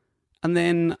 And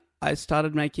then I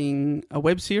started making a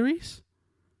web series.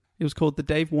 It was called The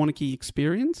Dave Warnicky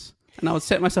Experience. And I would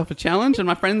set myself a challenge, and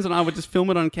my friends and I would just film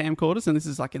it on camcorders. And this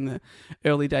is like in the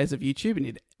early days of YouTube.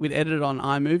 And we'd edit it on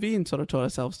iMovie and sort of taught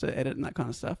ourselves to edit and that kind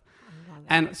of stuff.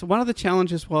 And so one of the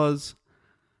challenges was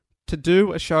to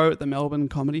do a show at the Melbourne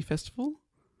Comedy Festival,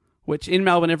 which in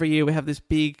Melbourne every year we have this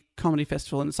big comedy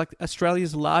festival, and it's like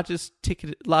Australia's largest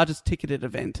ticketed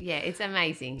event. Yeah, it's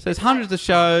amazing. So there's hundreds of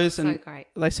shows, and so great.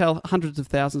 they sell hundreds of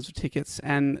thousands of tickets,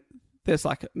 and there's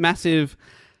like massive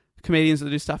comedians that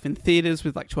do stuff in theatres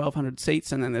with like 1,200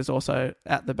 seats, and then there's also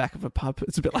at the back of a pub.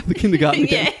 It's a bit like the kindergarten.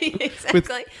 Yeah, exactly. With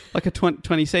like a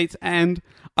 20 seats. And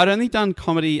I'd only done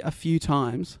comedy a few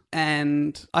times,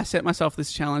 and I set myself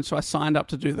this challenge, so I signed up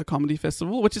to do the comedy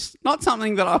festival, which is not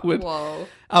something that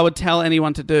I would tell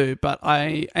anyone to do, but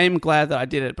I am glad that I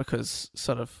did it, because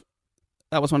sort of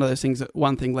that was one of those things that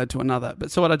one thing led to another.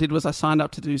 But so what I did was I signed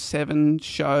up to do 7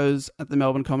 shows at the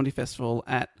Melbourne Comedy Festival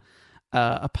at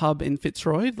a pub in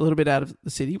Fitzroy, a little bit out of the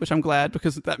city, which I'm glad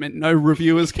because that meant no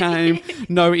reviewers came,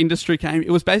 no industry came.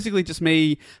 It was basically just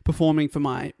me performing for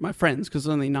my friends because I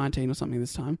was only 19 or something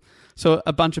this time. So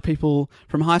a bunch of people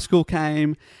from high school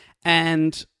came,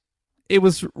 and it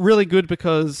was really good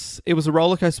because it was a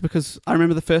roller coaster, because I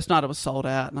remember the first night it was sold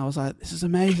out and I was like, this is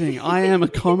amazing. I am a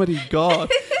comedy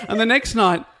god. And the next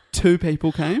night, 2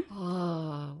 people came.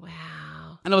 Oh,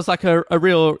 wow. And it was like a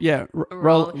real,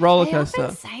 roller coaster. They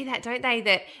often say that, don't they?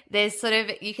 That there's sort of,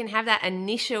 you can have that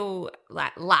initial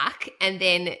like luck, and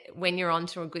then when you're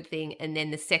onto a good thing, and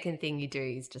then the second thing you do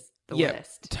is just the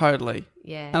worst. Totally.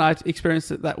 Yeah. And I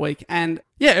experienced it that week. And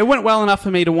yeah, it went well enough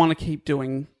for me to want to keep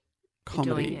doing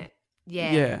comedy. Doing it.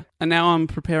 Yeah. Yeah. And now I'm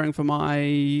preparing for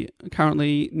my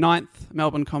currently 9th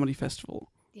Melbourne Comedy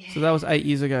Festival. Yeah. So that was 8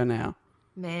 years ago now.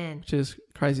 Man. Which is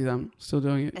crazy that I'm still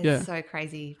doing it. It's so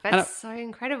crazy. That's so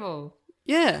incredible.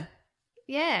 Yeah.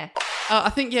 Yeah. I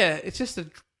think, it's just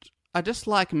I just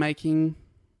like making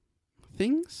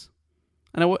things.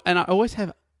 And I always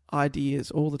have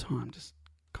ideas all the time, just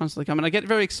constantly coming. I get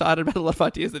very excited about a lot of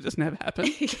ideas that just never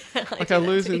happen. I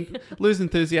lose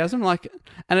enthusiasm.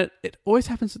 And it always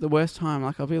happens at the worst time.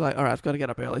 Like I'll be like, all right, I've got to get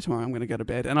up early tomorrow. I'm going to go to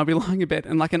bed. And I'll be lying in bed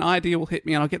and like an idea will hit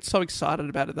me and I'll get so excited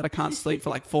about it that I can't sleep for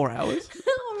like 4 hours.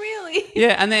 Oh, really?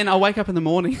 Yeah. And then I'll wake up in the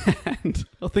morning and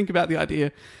I'll think about the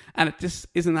idea and it just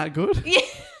isn't that good. Yeah.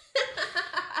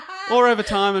 Or over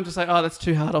time, I'm just like, oh, that's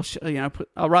too hard.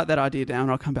 I'll write that idea down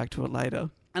and I'll come back to it later.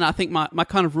 And I think my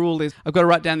kind of rule is I've got to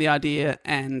write down the idea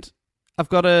and I've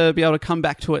got to be able to come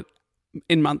back to it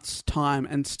in months' time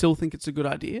and still think it's a good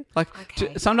idea. Like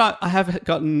sometimes I have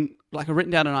gotten, like I've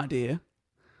written down an idea,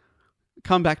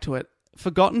 come back to it,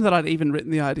 forgotten that I'd even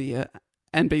written the idea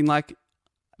and been like,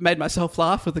 made myself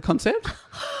laugh with the concept.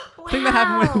 Wow. I think that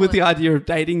happened with the idea of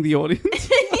dating the audience.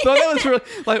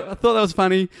 I thought that was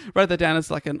funny, wrote that down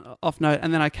as like an off note,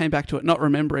 and then I came back to it not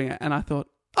remembering it and I thought,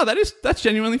 oh, that's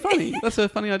genuinely funny. That's a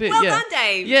funny idea. Well done,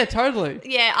 Dave. Yeah, totally.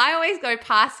 Yeah, I always go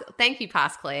past. Thank you,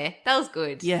 past Claire. That was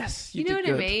good. Yes, you know what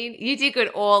I mean. You did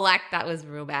good, or like that was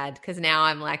real bad because now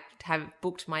I'm like have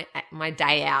booked my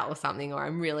day out or something, or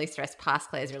I'm really stressed. Past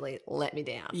Claire's really let me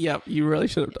down. Yep, you really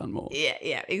should have done more.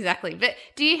 Yeah, exactly. But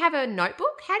do you have a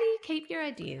notebook? How do you keep your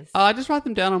ideas? I just write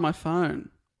them down on my phone.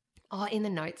 Oh, in the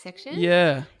note section.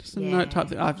 Yeah, just a note type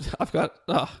thing. I've got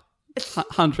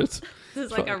hundreds. This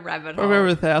is like a rabbit hole. Over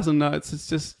 1,000 notes. It's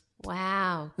just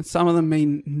wow. And some of them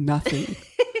mean nothing.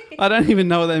 I don't even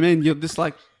know what they mean. You're just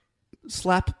like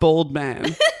slap bald man.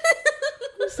 What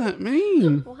does that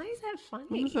mean? Why is that funny?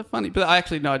 Why is that funny? But I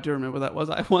do remember what that was.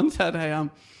 I once had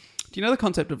a do you know the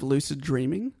concept of lucid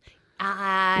dreaming?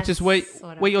 Which is where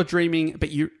you're dreaming,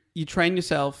 but you train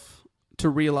yourself to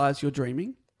realize you're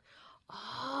dreaming.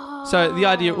 Oh. So the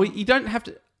idea, you don't have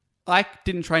to. I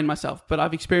didn't train myself, but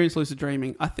I've experienced lucid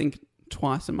dreaming, I think,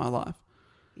 twice in my life.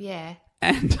 Yeah.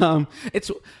 And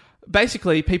it's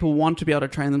basically people want to be able to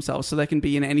train themselves so they can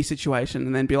be in any situation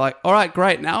and then be like, all right,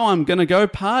 great, now I'm going to go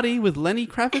party with Lenny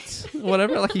Kravitz or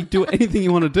whatever. Like you do anything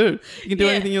you want to do. You can do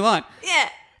anything you like. Yeah.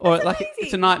 Or like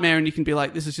it's a nightmare and you can be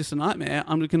like, this is just a nightmare.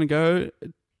 I'm going to go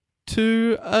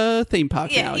to a theme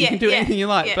park now. You can do anything you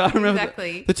like. But I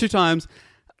remember the 2 times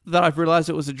that I've realised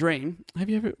it was a dream. Have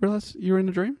you ever realised you were in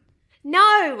a dream?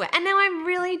 No, and now I'm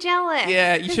really jealous.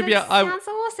 Yeah, you should be. Sounds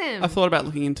awesome. I've thought about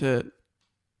looking into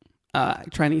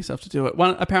training yourself to do it.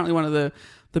 Apparently one of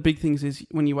the big things is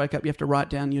when you wake up, you have to write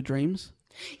down your dreams.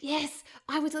 Yes,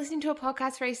 I was listening to a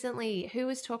podcast recently. Who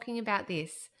was talking about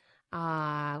this?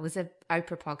 It was an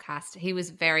Oprah podcast. He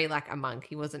was very like a monk.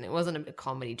 It wasn't a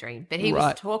comedy dream, but he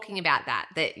was talking about that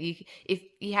if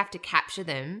you have to capture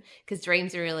them because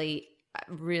dreams are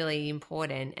really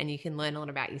important and you can learn a lot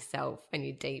about yourself and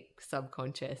your deep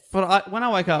subconscious. But when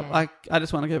I wake up, I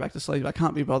just want to go back to sleep. I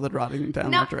can't be bothered writing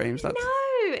down my dreams.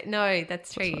 No,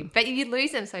 that's true. But you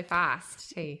lose them so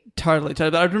fast too. Totally.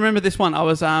 But I remember this one. I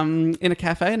was in a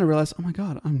cafe and I realised, oh my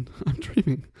God, I'm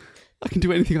dreaming. I can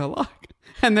do anything I like.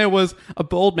 And there was a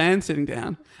bald man sitting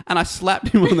down and I slapped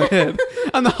him on the head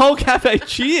and the whole cafe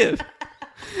cheered.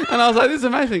 And I was like, this is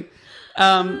amazing.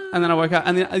 And then I woke up.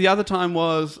 And the other time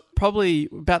was probably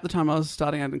about the time I was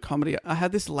starting out in comedy. I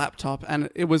had this laptop and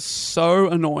it was so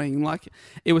annoying. Like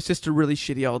it was just a really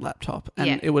shitty old laptop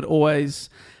and it would always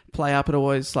play up. It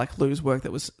always like lose work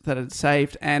that had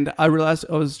saved. And I realized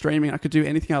I was dreaming I could do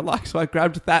anything I liked. So I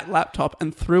grabbed that laptop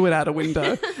and threw it out a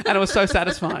window and it was so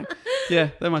satisfying. Yeah,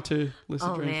 they're my 2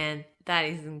 lucid dreams. Oh man, that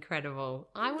is incredible.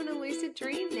 I want a lucid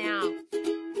dream now.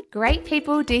 Great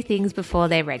people do things before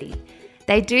they're ready.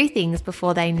 They do things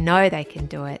before they know they can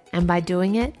do it. And by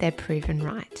doing it, they're proven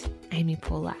right. Amy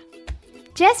Poehler.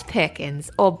 Jess Perkins,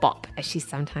 or Bop as she's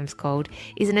sometimes called,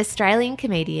 is an Australian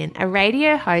comedian, a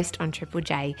radio host on Triple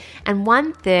J, and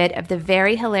 1/3 of the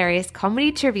very hilarious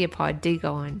comedy trivia pod Do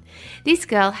Go On. This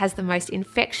girl has the most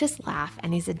infectious laugh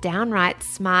and is a downright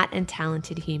smart and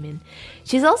talented human.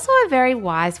 She's also a very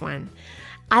wise one.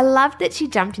 I love that she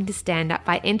jumped into stand-up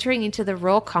by entering into the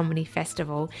Raw Comedy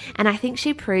Festival, and I think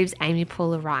she proves Amy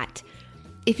Poehler right.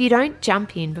 If you don't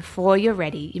jump in before you're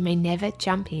ready, you may never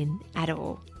jump in at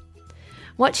all.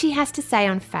 What she has to say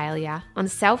on failure, on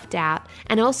self-doubt,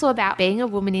 and also about being a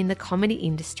woman in the comedy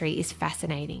industry is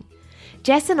fascinating.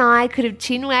 Jess and I could have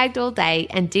chin-wagged all day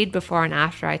and did before and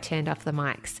after I turned off the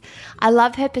mics. I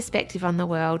love her perspective on the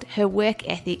world, her work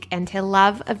ethic, and her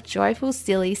love of joyful,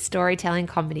 silly storytelling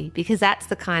comedy, because that's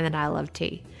the kind that I love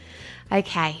too.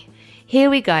 Okay, here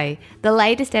we go. The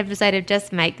latest episode of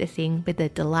Just Make the Thing with the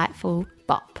delightful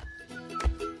Bop.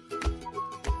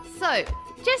 So,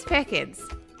 Jess Perkins,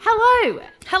 hello.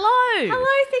 Hello. Hello,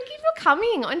 thank you for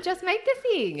coming on Just Make the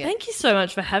Thing. Thank you so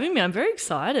much for having me. I'm very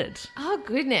excited. Oh,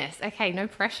 goodness. Okay, no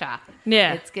pressure.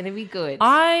 Yeah. It's going to be good.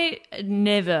 I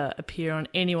never appear on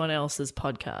anyone else's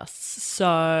podcasts,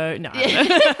 so no.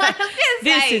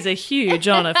 This is a huge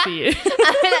honour for you.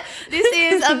 This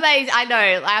is amazing. I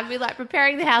know. I've been like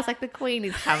preparing the house like the Queen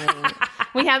is coming.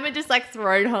 We haven't just like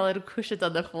thrown her little cushions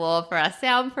on the floor for our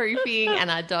soundproofing, and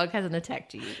our dog hasn't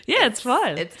attacked you. Yeah, it's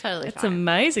fine. It's totally It's fine.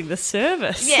 amazing, the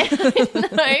service. Yeah, I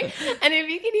know. And if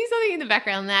you can hear something in the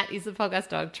background, that is the podcast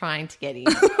dog trying to get in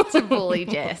to bully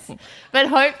Jess. But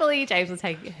hopefully James will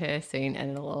take her soon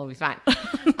and it'll all be fine.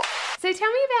 So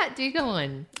tell me about Do Go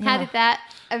On. How did that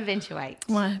eventuate?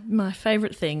 My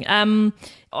favourite thing.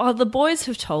 The boys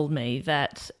have told me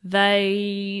that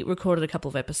they recorded a couple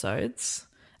of episodes.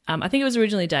 I think it was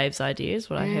originally Dave's idea, is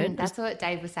what I heard. That's what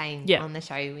Dave was saying Yeah. on the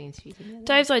show we interviewed him.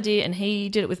 Dave's idea, and he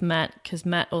did it with Matt because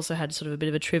Matt also had sort of a bit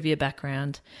of a trivia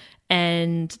background,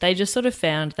 and they just sort of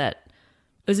found that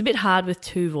it was a bit hard with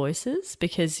two voices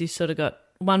because you sort of got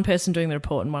one person doing the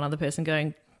report and one other person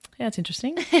going, yeah, it's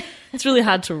interesting. It's really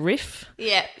hard to riff.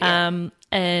 Yeah.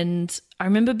 And I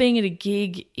remember being at a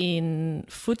gig in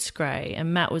Footscray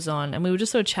and Matt was on, and we were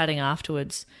just sort of chatting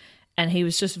afterwards. And he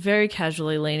was just very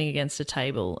casually leaning against a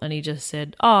table and he just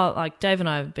said, oh, like Dave and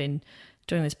I have been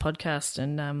doing this podcast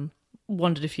and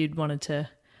wondered if you'd wanted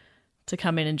to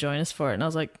come in and join us for it. And I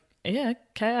was like, yeah,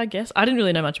 okay, I guess. I didn't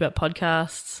really know much about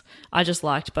podcasts. I just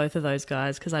liked both of those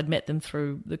guys because I'd met them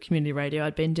through the community radio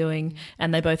I'd been doing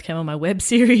and they both came on my web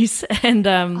series. And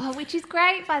which is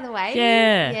great, by the way.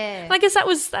 yeah. Yeah. And I guess that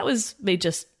was me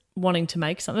just wanting to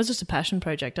make something. It was just a passion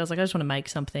project. I was like, I just want to make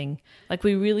something. Like,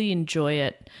 we really enjoy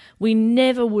it. We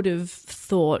never would have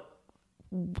thought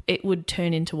it would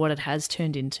turn into what it has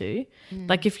turned into.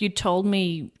 Like, if you told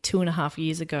me 2.5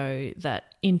 years ago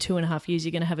that in 2.5 years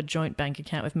you're going to have a joint bank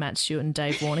account with Matt Stewart and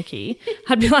Dave Warnicky,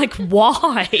 I'd be like,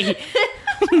 why?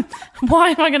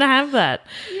 Why am I going to have that?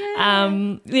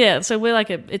 So we're like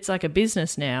it's like a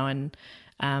business now, and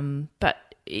but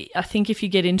I think if you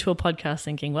get into a podcast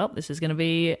thinking, well, this is going to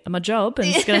be my job and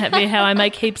it's going to be how I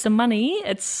make heaps of money,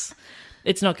 it's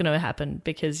not going to happen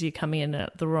because you're coming in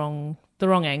at the wrong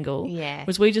angle. Yeah.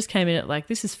 Whereas we just came in at like,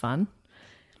 this is fun.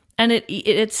 And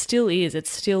it still is.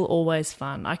 It's still always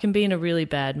fun. I can be in a really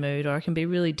bad mood or I can be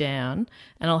really down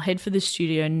and I'll head for the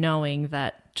studio knowing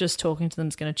that just talking to them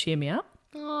is going to cheer me up.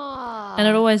 Aww. And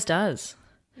it always does.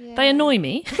 Yeah. They annoy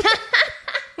me.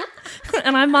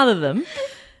 And I mother them.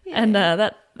 Yeah. And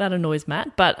that annoys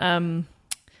Matt. But,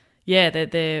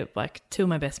 they're like two of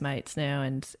my best mates now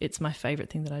and it's my favourite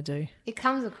thing that I do. It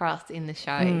comes across in the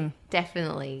show,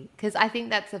 definitely. Because I think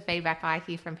that's the feedback I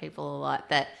hear from people a lot,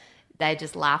 that they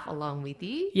just laugh along with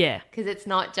you. Yeah. Because it's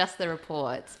not just the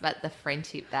reports, but the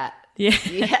friendship that you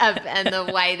have and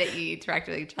the way that you interact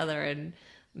with each other and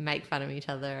make fun of each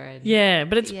other. And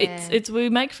but it's we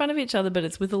make fun of each other, but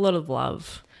it's with a lot of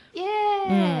love.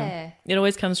 Yeah. It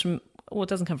always comes from, well, it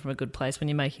doesn't come from a good place when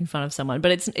you're making fun of someone,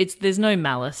 but it's there's no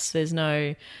malice, there's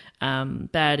no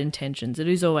bad intentions. It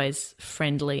is always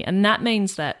friendly, and that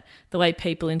means that the way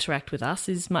people interact with us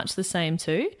is much the same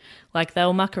too. Like,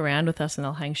 they'll muck around with us and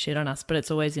they'll hang shit on us, but it's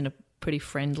always in a pretty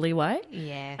friendly way.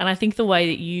 Yeah. And I think the way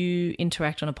that you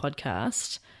interact on a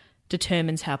podcast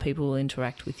determines how people will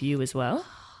interact with you as well.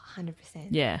 100%.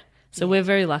 Yeah. So we're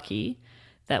very lucky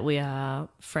that we are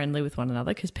friendly with one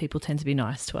another because people tend to be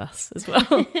nice to us as well,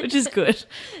 which is good.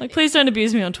 Like, please don't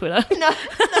abuse me on Twitter. No,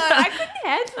 I couldn't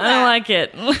handle that. I don't like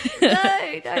it.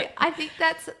 No. I think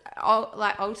that's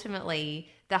ultimately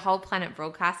the whole Planet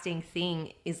Broadcasting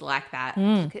thing is like that.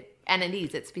 And it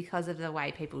is. It's because of the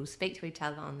way people speak to each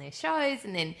other on their shows,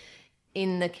 and then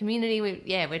in the community,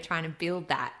 we're trying to build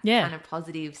that kind of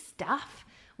positive stuff,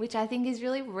 which I think is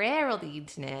really rare on the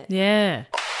internet. Yeah.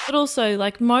 But also,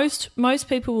 like, most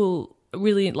people will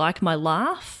really like my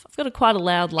laugh. I've got quite a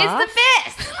loud laugh. It's the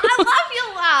best. I love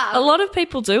your laugh. A lot of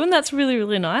people do, and that's really,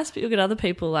 really nice. But you'll get other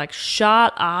people like,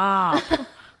 shut up.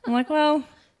 I'm like, well,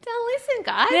 Don't listen,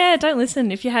 guys. yeah, don't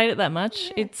listen. If you hate it that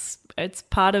much, it's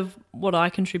part of what I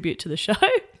contribute to the show.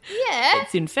 Yeah.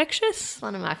 It's infectious.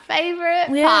 One of my favourite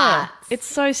Yeah, parts. it's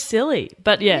so silly.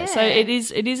 But yeah, so Yeah. it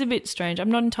is a bit strange.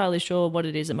 I'm not entirely sure what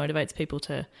it is that motivates people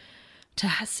to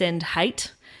send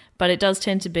hate, but it does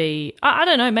tend to be, I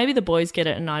don't know, maybe the boys get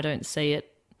it and I don't see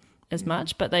it as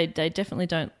much, but they definitely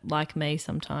don't like me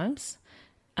sometimes.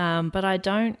 But I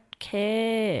don't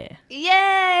care.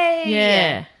 Yay!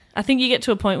 Yeah. I think you get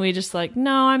to a point where you're just like,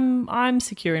 no, I'm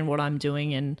secure in what I'm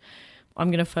doing and I'm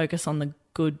going to focus on the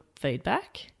good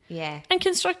feedback. Yeah. And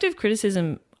constructive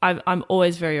criticism, I'm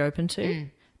always very open to.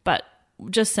 But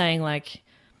just saying, like,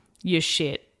 you're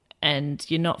shit and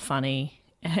you're not funny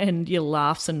and your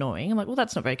laugh's annoying, I'm like, well,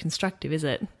 that's not very constructive, is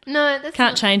it? No, that's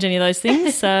Can't not. change any of those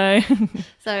things, so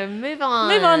So move on.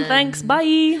 move on, thanks,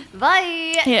 bye.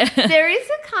 Bye. Yeah. There is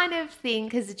a kind of thing,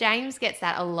 because James gets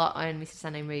that a lot on Mr.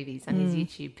 Sunday Movies, on his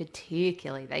YouTube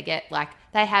particularly. They get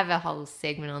they have a whole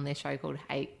segment on their show called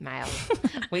Hate Mail,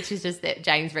 which is just that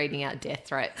James reading out death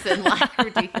threats and like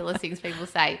ridiculous things people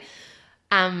say.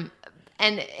 And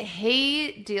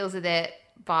he deals with it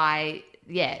by,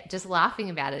 just laughing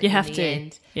about it You in have the to.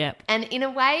 end. Yep. And in a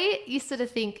way, you sort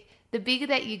of think the bigger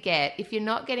that you get, if you're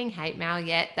not getting hate mail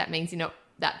yet, that means you're not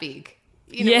that big.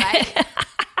 In a way.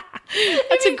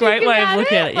 That's a great way of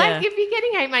looking at it, yeah. Like if you're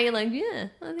getting hate mail, you're like, yeah,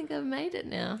 I think I've made it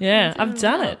now. Yeah, I'm I've doing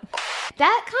done well. it.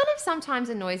 That kind of sometimes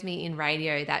annoys me in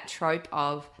radio, that trope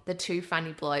of the two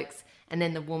funny blokes and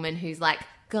then the woman who's like,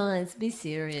 guys, be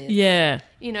serious. Yeah.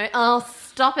 You know, oh,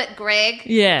 stop it, Greg.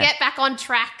 Yeah. Get back on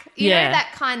track. You Yeah. know,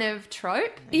 that kind of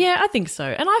trope. Yeah, I think so.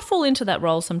 And I fall into that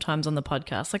role sometimes on the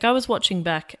podcast. Like I was watching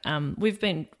back, we've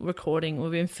been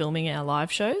filming our live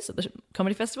shows at the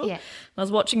Comedy Festival. Yeah. I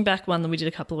was watching back one that we did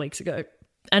a couple of weeks ago.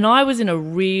 And I was in a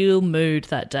real mood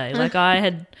that day. Like I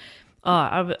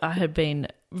had been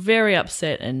very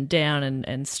upset and down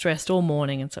and stressed all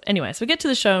morning. And so anyway, so we get to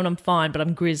the show and I'm fine, but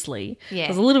I'm grizzly. Yeah. I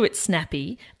was a little bit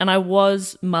snappy and I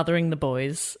was mothering the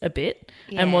boys a bit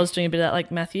and Yeah. was doing a bit of that,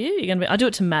 like, Matthew, you're going to be, I do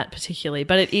it to Matt particularly,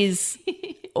 but it is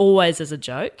always as a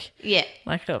joke. Yeah.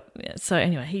 Like, so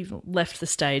anyway, he left the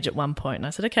stage at one point and I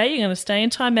said, okay, you're going to stay in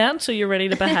timeout until you're ready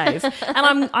to behave.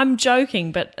 And I'm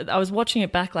joking, but I was watching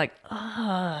it back like,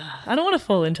 I don't want to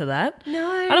fall into that. No.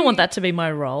 I don't want that to be my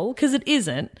role because it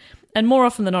isn't. And more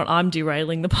often than not, I'm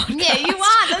derailing the podcast. Yeah, you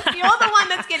are. You're the one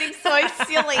that's getting so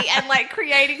silly and like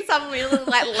creating some really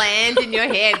like land in your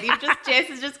head. Jess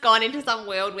has just gone into some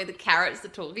world where the carrots are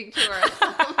talking to her or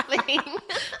something.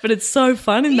 But it's so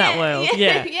fun in that world.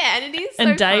 Yeah. Yeah, and it is so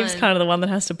And Dave's fun. kind of the one that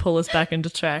has to pull us back into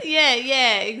track.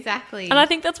 Yeah, exactly. And I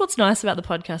think that's what's nice about the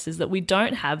podcast is that we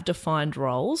don't have defined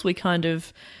roles. We kind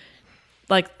of,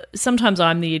 like, sometimes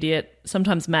I'm the idiot,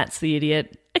 sometimes Matt's the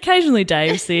idiot, occasionally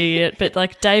Dave's the idiot, but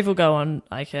like Dave will go on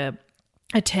like a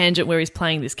tangent where he's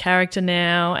playing this character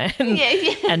now and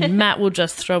and Matt will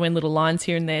just throw in little lines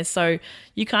here and there. So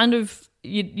you kind of,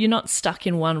 you're not stuck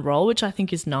in one role, which I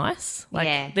think is nice.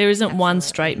 Like there isn't one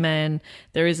straight man,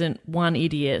 there isn't one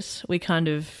idiot. We kind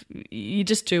of, you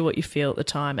just do what you feel at the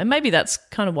time. And maybe that's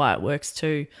kind of why it works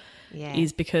too,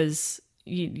 is because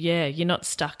you're not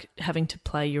stuck having to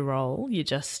play your role. You're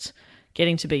just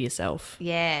getting to be yourself.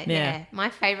 Yeah. My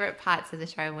favourite parts of the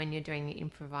show are when you're doing the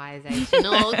improvisation,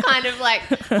 all kind of like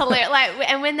hilarious. Like,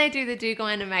 and when they do the Dougal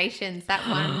animations, that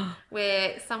one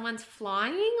where someone's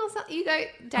flying or something, you go,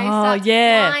 Dave starts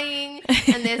flying,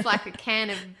 and there's like a can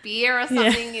of beer or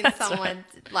something in someone's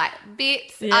like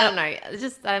bits. Yep. I don't know. It's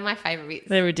just my favourite bits.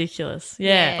 They're ridiculous.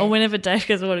 Yeah. Or whenever Dave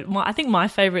goes, I think my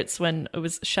favourite's when it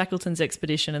was Shackleton's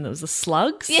expedition and there was the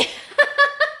slugs. Yeah.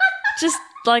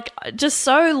 Just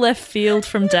so left field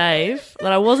from Dave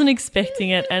that I wasn't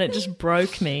expecting it and it just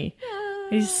broke me.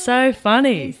 He's so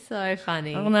funny. He's so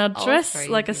funny. Well, now dress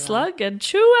like a slug and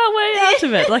chew our way out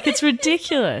of it. Like, it's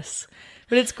ridiculous.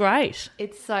 But it's great.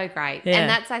 It's so great. Yeah. And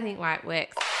that's, I think, why it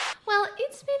works. Well,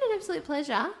 it's been an absolute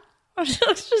pleasure. I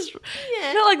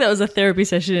felt like that was a therapy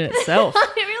session in itself.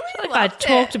 I really I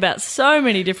talked about so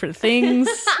many different things.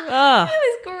 Oh.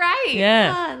 It was great.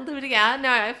 Yeah. Living out. No,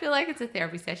 I feel like it's a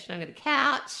therapy session. I'm going to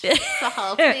couch. It's the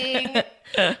whole thing.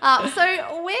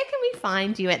 So where can we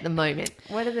find you at the moment?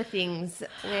 What are the things?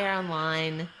 Where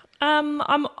online? I'm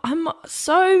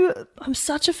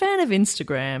such a fan of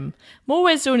Instagram. I'm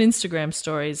always doing Instagram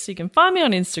stories. So you can find me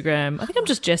on Instagram. I think I'm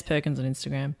just Jess Perkins on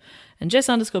Instagram. and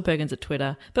Jess_Perkins at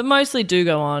Twitter. But mostly Do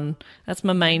Go On. That's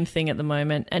my main thing at the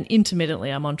moment. And intermittently,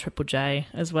 I'm on Triple J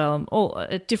as well. I'm all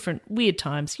at different weird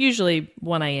times, usually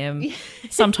 1 a.m.,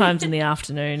 sometimes in the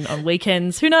afternoon, on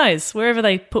weekends. Who knows? Wherever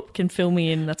they can fill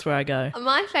me in, that's where I go.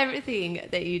 My favourite thing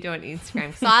that you do on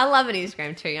Instagram, so I love an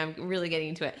Instagram too, I'm really getting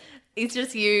into it. It's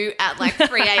just you at like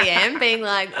 3 a.m. being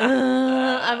like,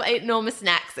 I've eaten all my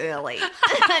snacks early.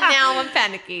 And now I'm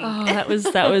panicking. Oh, that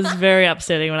was very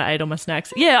upsetting when I ate all my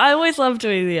snacks. Yeah, I always love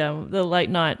doing the late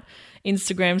night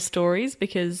Instagram stories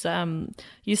because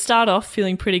you start off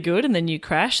feeling pretty good and then you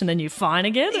crash and then you're fine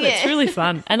again, and it's really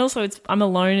fun. And also I'm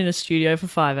alone in a studio for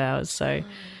 5 hours, so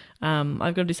I've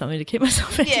got to do something to keep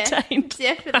myself entertained.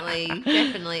 Yeah,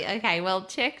 definitely. Okay, well,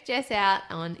 check Jess out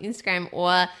on Instagram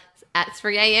or at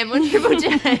 3 a.m. on Triple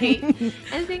J.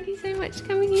 And thank you so much for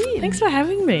coming in. Thanks for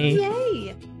having me.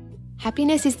 Yay.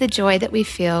 Happiness is the joy that we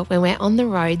feel when we're on the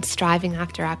road striving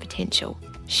after our potential.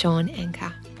 Sean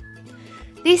Anker.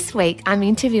 This week, I'm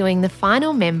interviewing the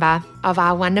final member of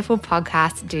our wonderful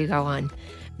podcast, Do Go On.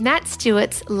 Matt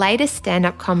Stewart's latest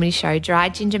stand-up comedy show, Dry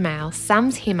Ginger Mail,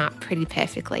 sums him up pretty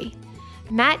perfectly.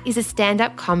 Matt is a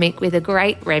stand-up comic with a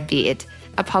great red beard,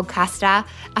 a podcaster,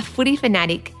 a footy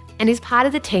fanatic, and is part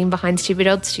of the team behind Stupid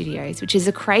Old Studios, which is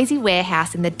a crazy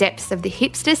warehouse in the depths of the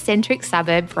hipster-centric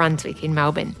suburb Brunswick in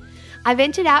Melbourne. I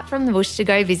ventured out from the bush to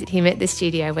go visit him at the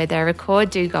studio where they record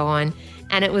Do Go On,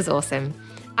 and it was awesome.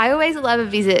 I always love a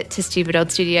visit to Stupid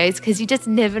Old Studios because you just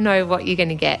never know what you're going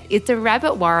to get. It's a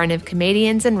rabbit warren of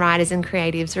comedians and writers and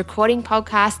creatives recording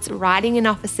podcasts, writing in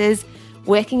offices,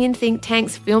 working in think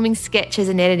tanks, filming sketches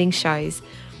and editing shows.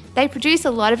 They produce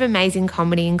a lot of amazing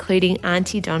comedy, including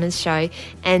Auntie Donna's show,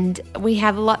 and we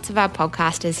have lots of our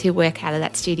podcasters who work out of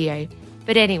that studio.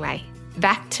 But anyway,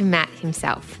 back to Matt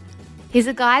himself. He's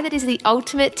a guy that is the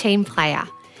ultimate team player.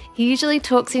 He usually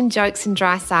talks in jokes and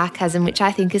dry sarcasm, which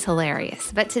I think is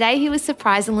hilarious. But today he was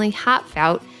surprisingly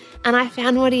heartfelt, and I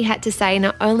found what he had to say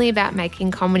not only about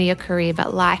making comedy a career,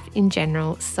 but life in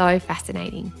general so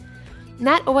fascinating.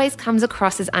 Nat always comes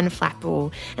across as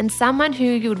unflappable and someone who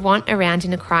you would want around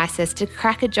in a crisis to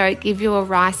crack a joke, give you a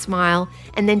wry smile,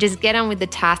 and then just get on with the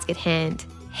task at hand.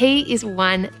 He is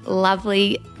one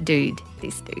lovely dude,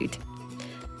 this dude.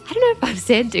 I don't know if I've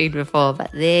said dude before,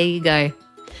 but there you go.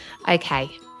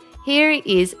 Okay, here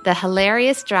is the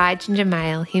hilarious Dry Ginger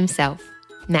Mail himself,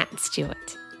 Matt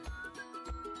Stewart.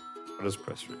 I'll just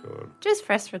press record. Just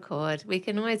press record. We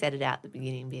can always edit out the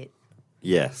beginning bit.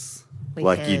 Yes. We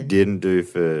like can. you didn't do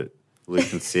for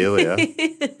Luke and Celia.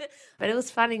 But it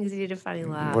was funny because you did a funny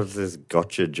laugh. What is this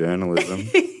gotcha journalism?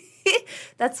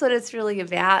 That's what it's really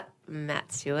about,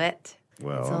 Matt Stewart.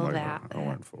 Well, It's all I about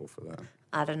won't fall for that.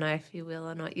 I don't know if you will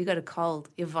or not. You got a cold.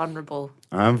 You're vulnerable.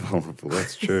 I'm vulnerable,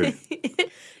 that's true.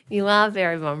 You are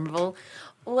very vulnerable.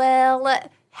 Well,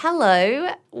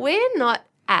 hello. We're not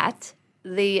at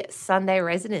the Sunday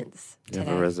residence You today.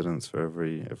 have a residence for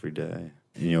every day.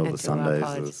 You know, the That's all our Sundays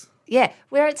pod. is. Yeah,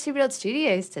 we're at Stupid Old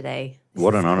Studios today.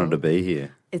 What an honour to be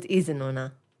here. It is an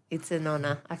honour. It's an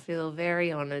honour. I feel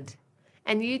very honoured.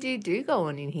 And you do go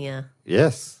on in here.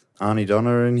 Yes. Arnie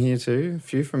Donna in here too. A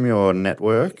few from your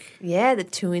network. Yeah, the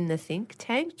two in the think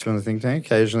tank. From the think tank.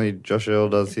 Occasionally Josh Earl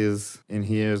does his in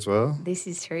here as well. This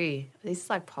is true. This is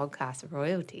like podcast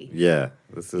royalty. Yeah.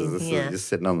 This is here. you're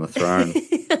sitting on the throne.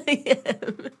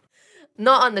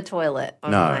 Not on the toilet.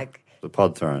 On No. like The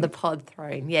pod throne. the pod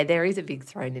throne. Yeah, there is a big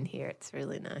throne in here. It's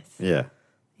really nice. Yeah.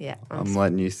 Yeah. I'm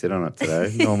letting you sit on it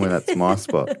today. Normally that's my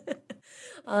spot.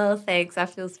 Oh, thanks. I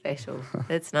feel special.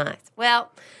 That's nice.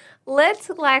 Well, let's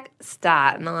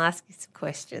start and I'll ask you some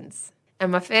questions.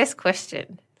 And my first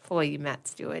question for you, Matt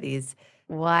Stewart, is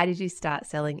why did you start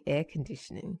selling air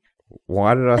conditioning?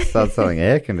 Why did I start selling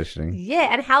air conditioning? Yeah,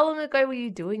 and how long ago were you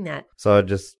doing that? So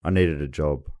I needed a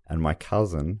job, and my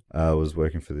cousin was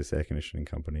working for this air conditioning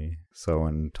company. So I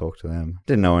went and talked to them.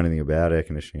 Didn't know anything about air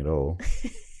conditioning at all.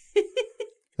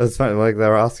 It's funny, like they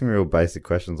were asking me real basic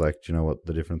questions, like, do you know what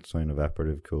the difference between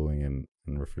evaporative cooling and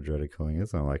refrigerated cooling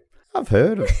is? And I'm like,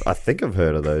 I think I've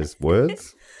heard of those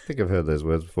words. I think I've heard those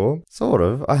words before. Sort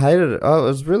of. I hated it.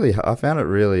 I found it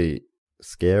really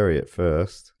scary at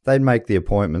first. They'd make the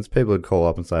appointments. People would call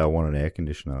up and say, I want an air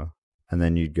conditioner. And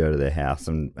then you'd go to their house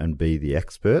and be the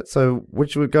expert. So,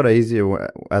 which got easier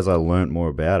as I learnt more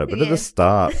about it. But at the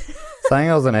start, saying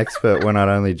I was an expert when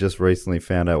I'd only just recently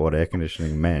found out what air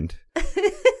conditioning meant,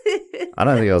 I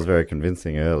don't think I was very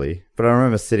convincing early. But I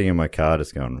remember sitting in my car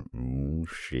just going, oh,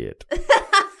 shit.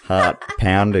 Heart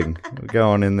pounding.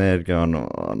 Going in there going,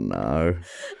 oh, no.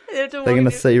 They're going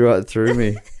to see right through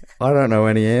me. I don't know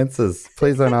any answers.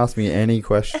 Please don't ask me any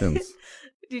questions.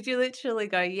 Did you literally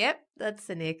go, yep, that's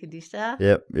an air conditioner?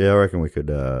 Yep. Yeah, I reckon we could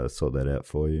sort that out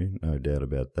for you. No doubt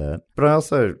about that. But I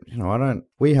also,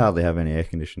 we hardly have any air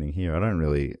conditioning here.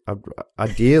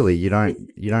 Ideally, you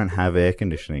don't have air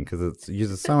conditioning because it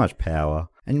uses so much power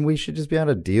and we should just be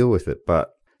able to deal with it. But,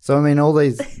 so, I mean, all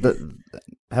these,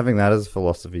 having that as a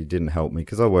philosophy didn't help me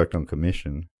because I worked on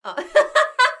commission. Oh.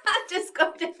 Just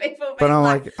go to people. But I'm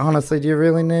like, honestly, do you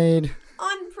really need...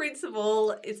 On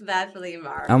principle, it's bad for the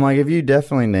environment. I'm like, if you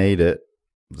definitely need it,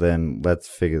 then let's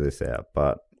figure this out.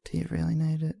 But do you really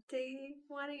need it?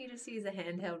 Why don't you just use a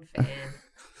handheld fan?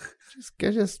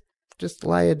 just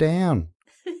lay it down.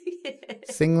 Yeah.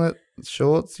 Singlet,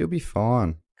 shorts, you'll be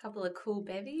fine. Couple of cool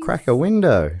bevies. Crack a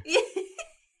window.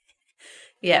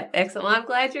 Yeah, excellent. Well, I'm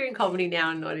glad you're in comedy now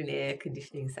and not in air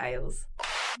conditioning sales.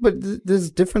 But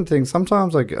there's different things.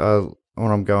 Sometimes, like when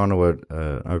I'm going to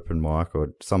an open mic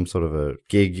or some sort of a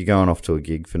gig, you're going off to a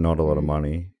gig for not a lot of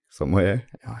money somewhere.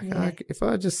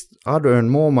 I'd earn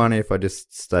more money if I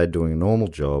just stayed doing a normal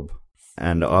job,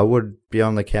 and I would be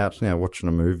on the couch now watching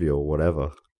a movie or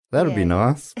whatever. That'd be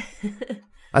nice.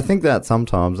 I think that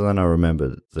sometimes, and then I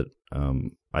remember that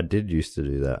I did used to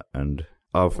do that, and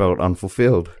I felt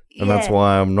unfulfilled, and that's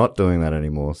why I'm not doing that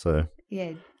anymore. So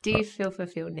yeah, do you feel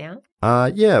fulfilled now?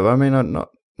 Yeah. I mean,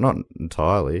 not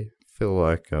entirely. I feel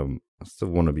like I still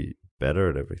want to be better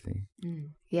at everything.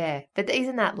 Yeah, but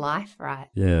isn't that life, right?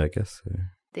 Yeah, I guess so.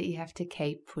 That you have to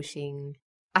keep pushing.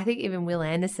 I think even Will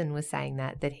Anderson was saying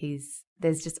that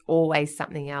there's just always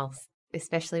something else,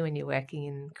 especially when you're working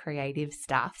in creative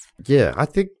stuff. Yeah, I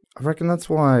reckon that's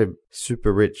why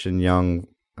super rich and young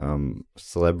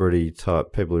celebrity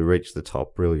type people who reach the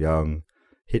top real young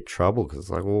hit trouble, because it's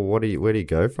like, well, where do you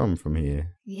go from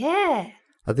here? Yeah.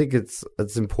 I think it's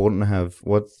important to have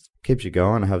what keeps you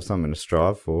going, to have something to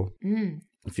strive for.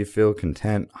 If you feel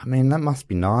content, I mean, that must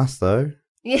be nice though.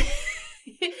 Yeah.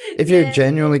 If you're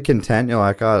genuinely content, you're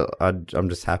like, I'm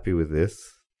just happy with this.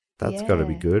 That's got to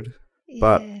be good.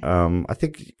 But I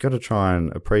think you got to try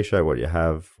and appreciate what you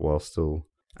have while still.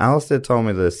 Alistair told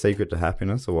me the secret to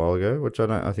happiness a while ago, which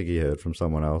I think he heard from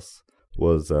someone else,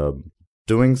 was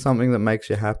doing something that makes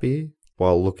you happy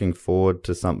while looking forward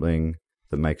to something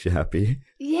that makes you happy.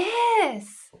 Yes.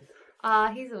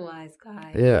 He's a wise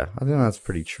guy. Yeah, I think that's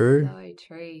pretty true. So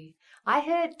true. I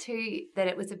heard too that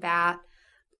it was about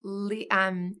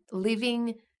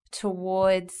living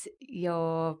towards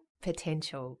your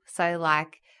potential. So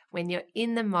like when you're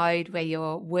in the mode where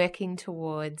you're working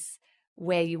towards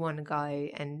where you want to go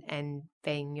and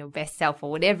being your best self or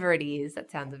whatever it is,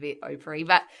 that sounds a bit Oprah-y,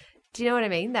 but do you know what I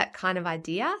mean? That kind of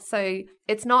idea. So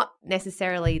it's not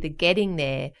necessarily the getting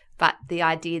there, but the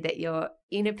idea that you're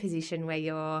in a position where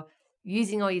you're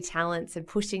using all your talents and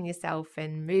pushing yourself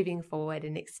and moving forward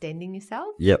and extending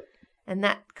yourself. Yep. And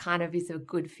that kind of is a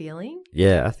good feeling.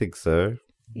 Yeah, I think so.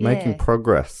 Making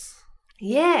progress.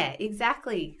 Yeah,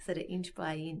 exactly. Sort of inch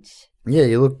by inch. Yeah,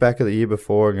 you look back at the year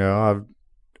before and go,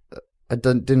 I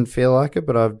didn't feel like it,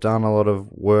 but I've done a lot of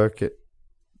work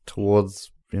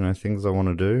towards, things I want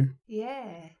to do.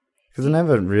 Yeah. Because it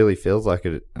never really feels like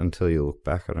it until you look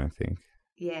back, I don't think.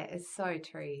 Yeah, it's so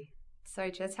true. So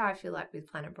true. That's how I feel like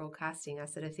with Planet Broadcasting. I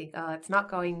sort of think, it's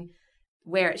not going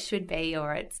where it should be,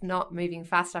 or it's not moving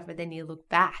fast enough, but then you look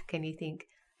back and you think,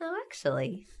 oh,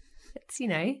 actually, it's,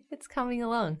 it's coming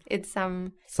along. It's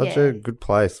such a good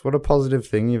place. What a positive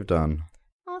thing you've done.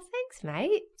 Oh, thanks,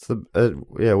 mate.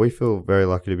 We feel very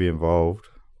lucky to be involved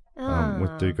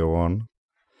with Do Go On.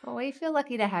 Well, we feel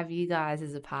lucky to have you guys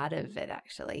as a part of it,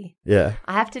 actually. Yeah.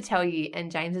 I have to tell you,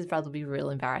 and James's brother will be real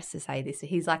embarrassed to say this,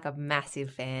 he's like a massive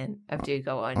fan of Do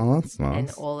Go On. Oh, that's nice.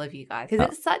 And all of you guys, because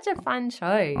it's such a fun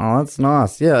show. Oh, that's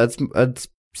nice. Yeah, it's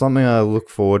something I look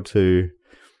forward to.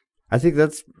 I think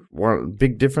that's one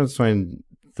big difference between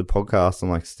the podcast and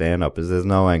like stand-up is there's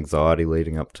no anxiety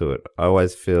leading up to it. I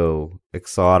always feel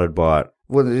excited by it.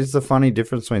 Well, it's a funny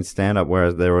difference between stand-up,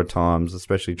 whereas there are times,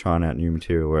 especially trying out new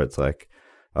material, where it's like,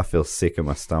 I feel sick in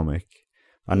my stomach.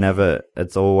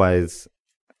 It's always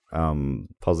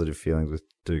positive feelings with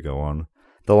Do Go On.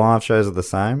 The live shows are the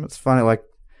same. It's funny, like,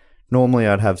 normally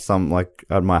I'd have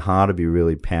my heart would be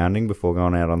really pounding before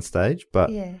going out on stage, but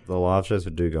the live shows for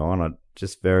Do Go On, I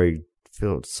just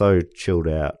feel so chilled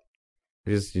out.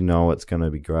 Just, it's going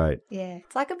to be great. Yeah,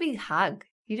 it's like a big hug.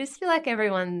 You just feel like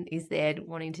everyone is there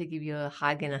wanting to give you a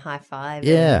hug and a high five.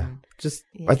 Yeah.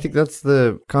 I think that's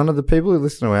the kind of the people who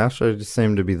listen to our show just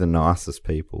seem to be the nicest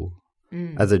people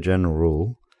as a general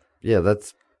rule. Yeah,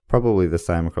 that's probably the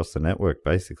same across the network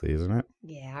basically, isn't it?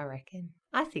 Yeah, I reckon.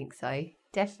 I think so.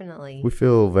 Definitely. We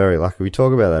feel very lucky. We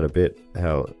talk about that a bit,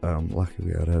 how lucky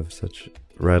we are to have such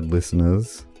rad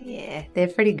listeners. Yeah, they're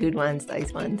pretty good ones,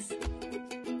 those ones.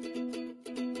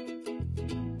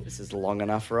 This is long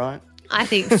enough, right? I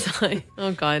think so.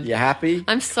 Oh, God. You happy?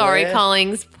 I'm sorry, Claire?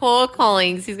 Collings. Poor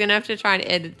Collings. He's going to have to try and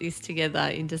edit this together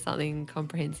into something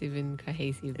comprehensive and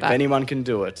cohesive. If But anyone can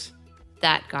do it,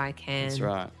 that guy can. that's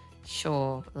right.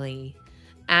 Surely.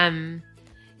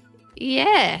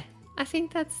 Yeah. I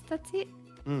think that's it.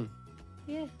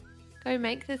 Yeah. Go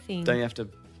make the thing. Don't you have to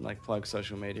plug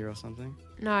social media or something?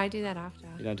 No, I do that after.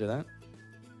 You don't do that?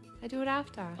 I do it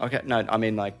after. Okay, no, I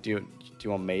mean do you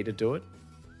want me to do it?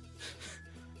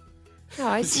 No,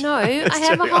 I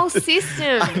have a whole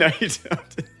system. I know you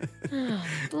don't.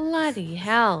 Bloody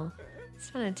hell. He's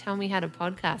trying to tell me how to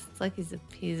podcast. It's like he's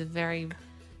a very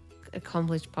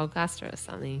accomplished podcaster or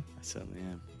something. I certainly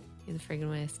am. You're the friggin'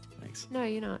 worst. Thanks. No,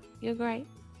 you're not. You're great.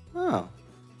 Oh,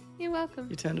 You're welcome.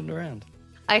 you turned it around.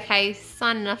 Okay,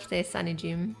 signing off there, Sonny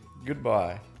Jim.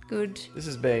 Goodbye. Good. This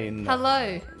has been...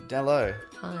 Hello. Hello.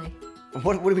 Hi.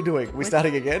 What are we doing? We're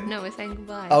starting again? No, we're saying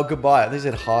goodbye. Oh, goodbye. They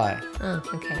said hi. Oh,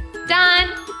 okay. Done.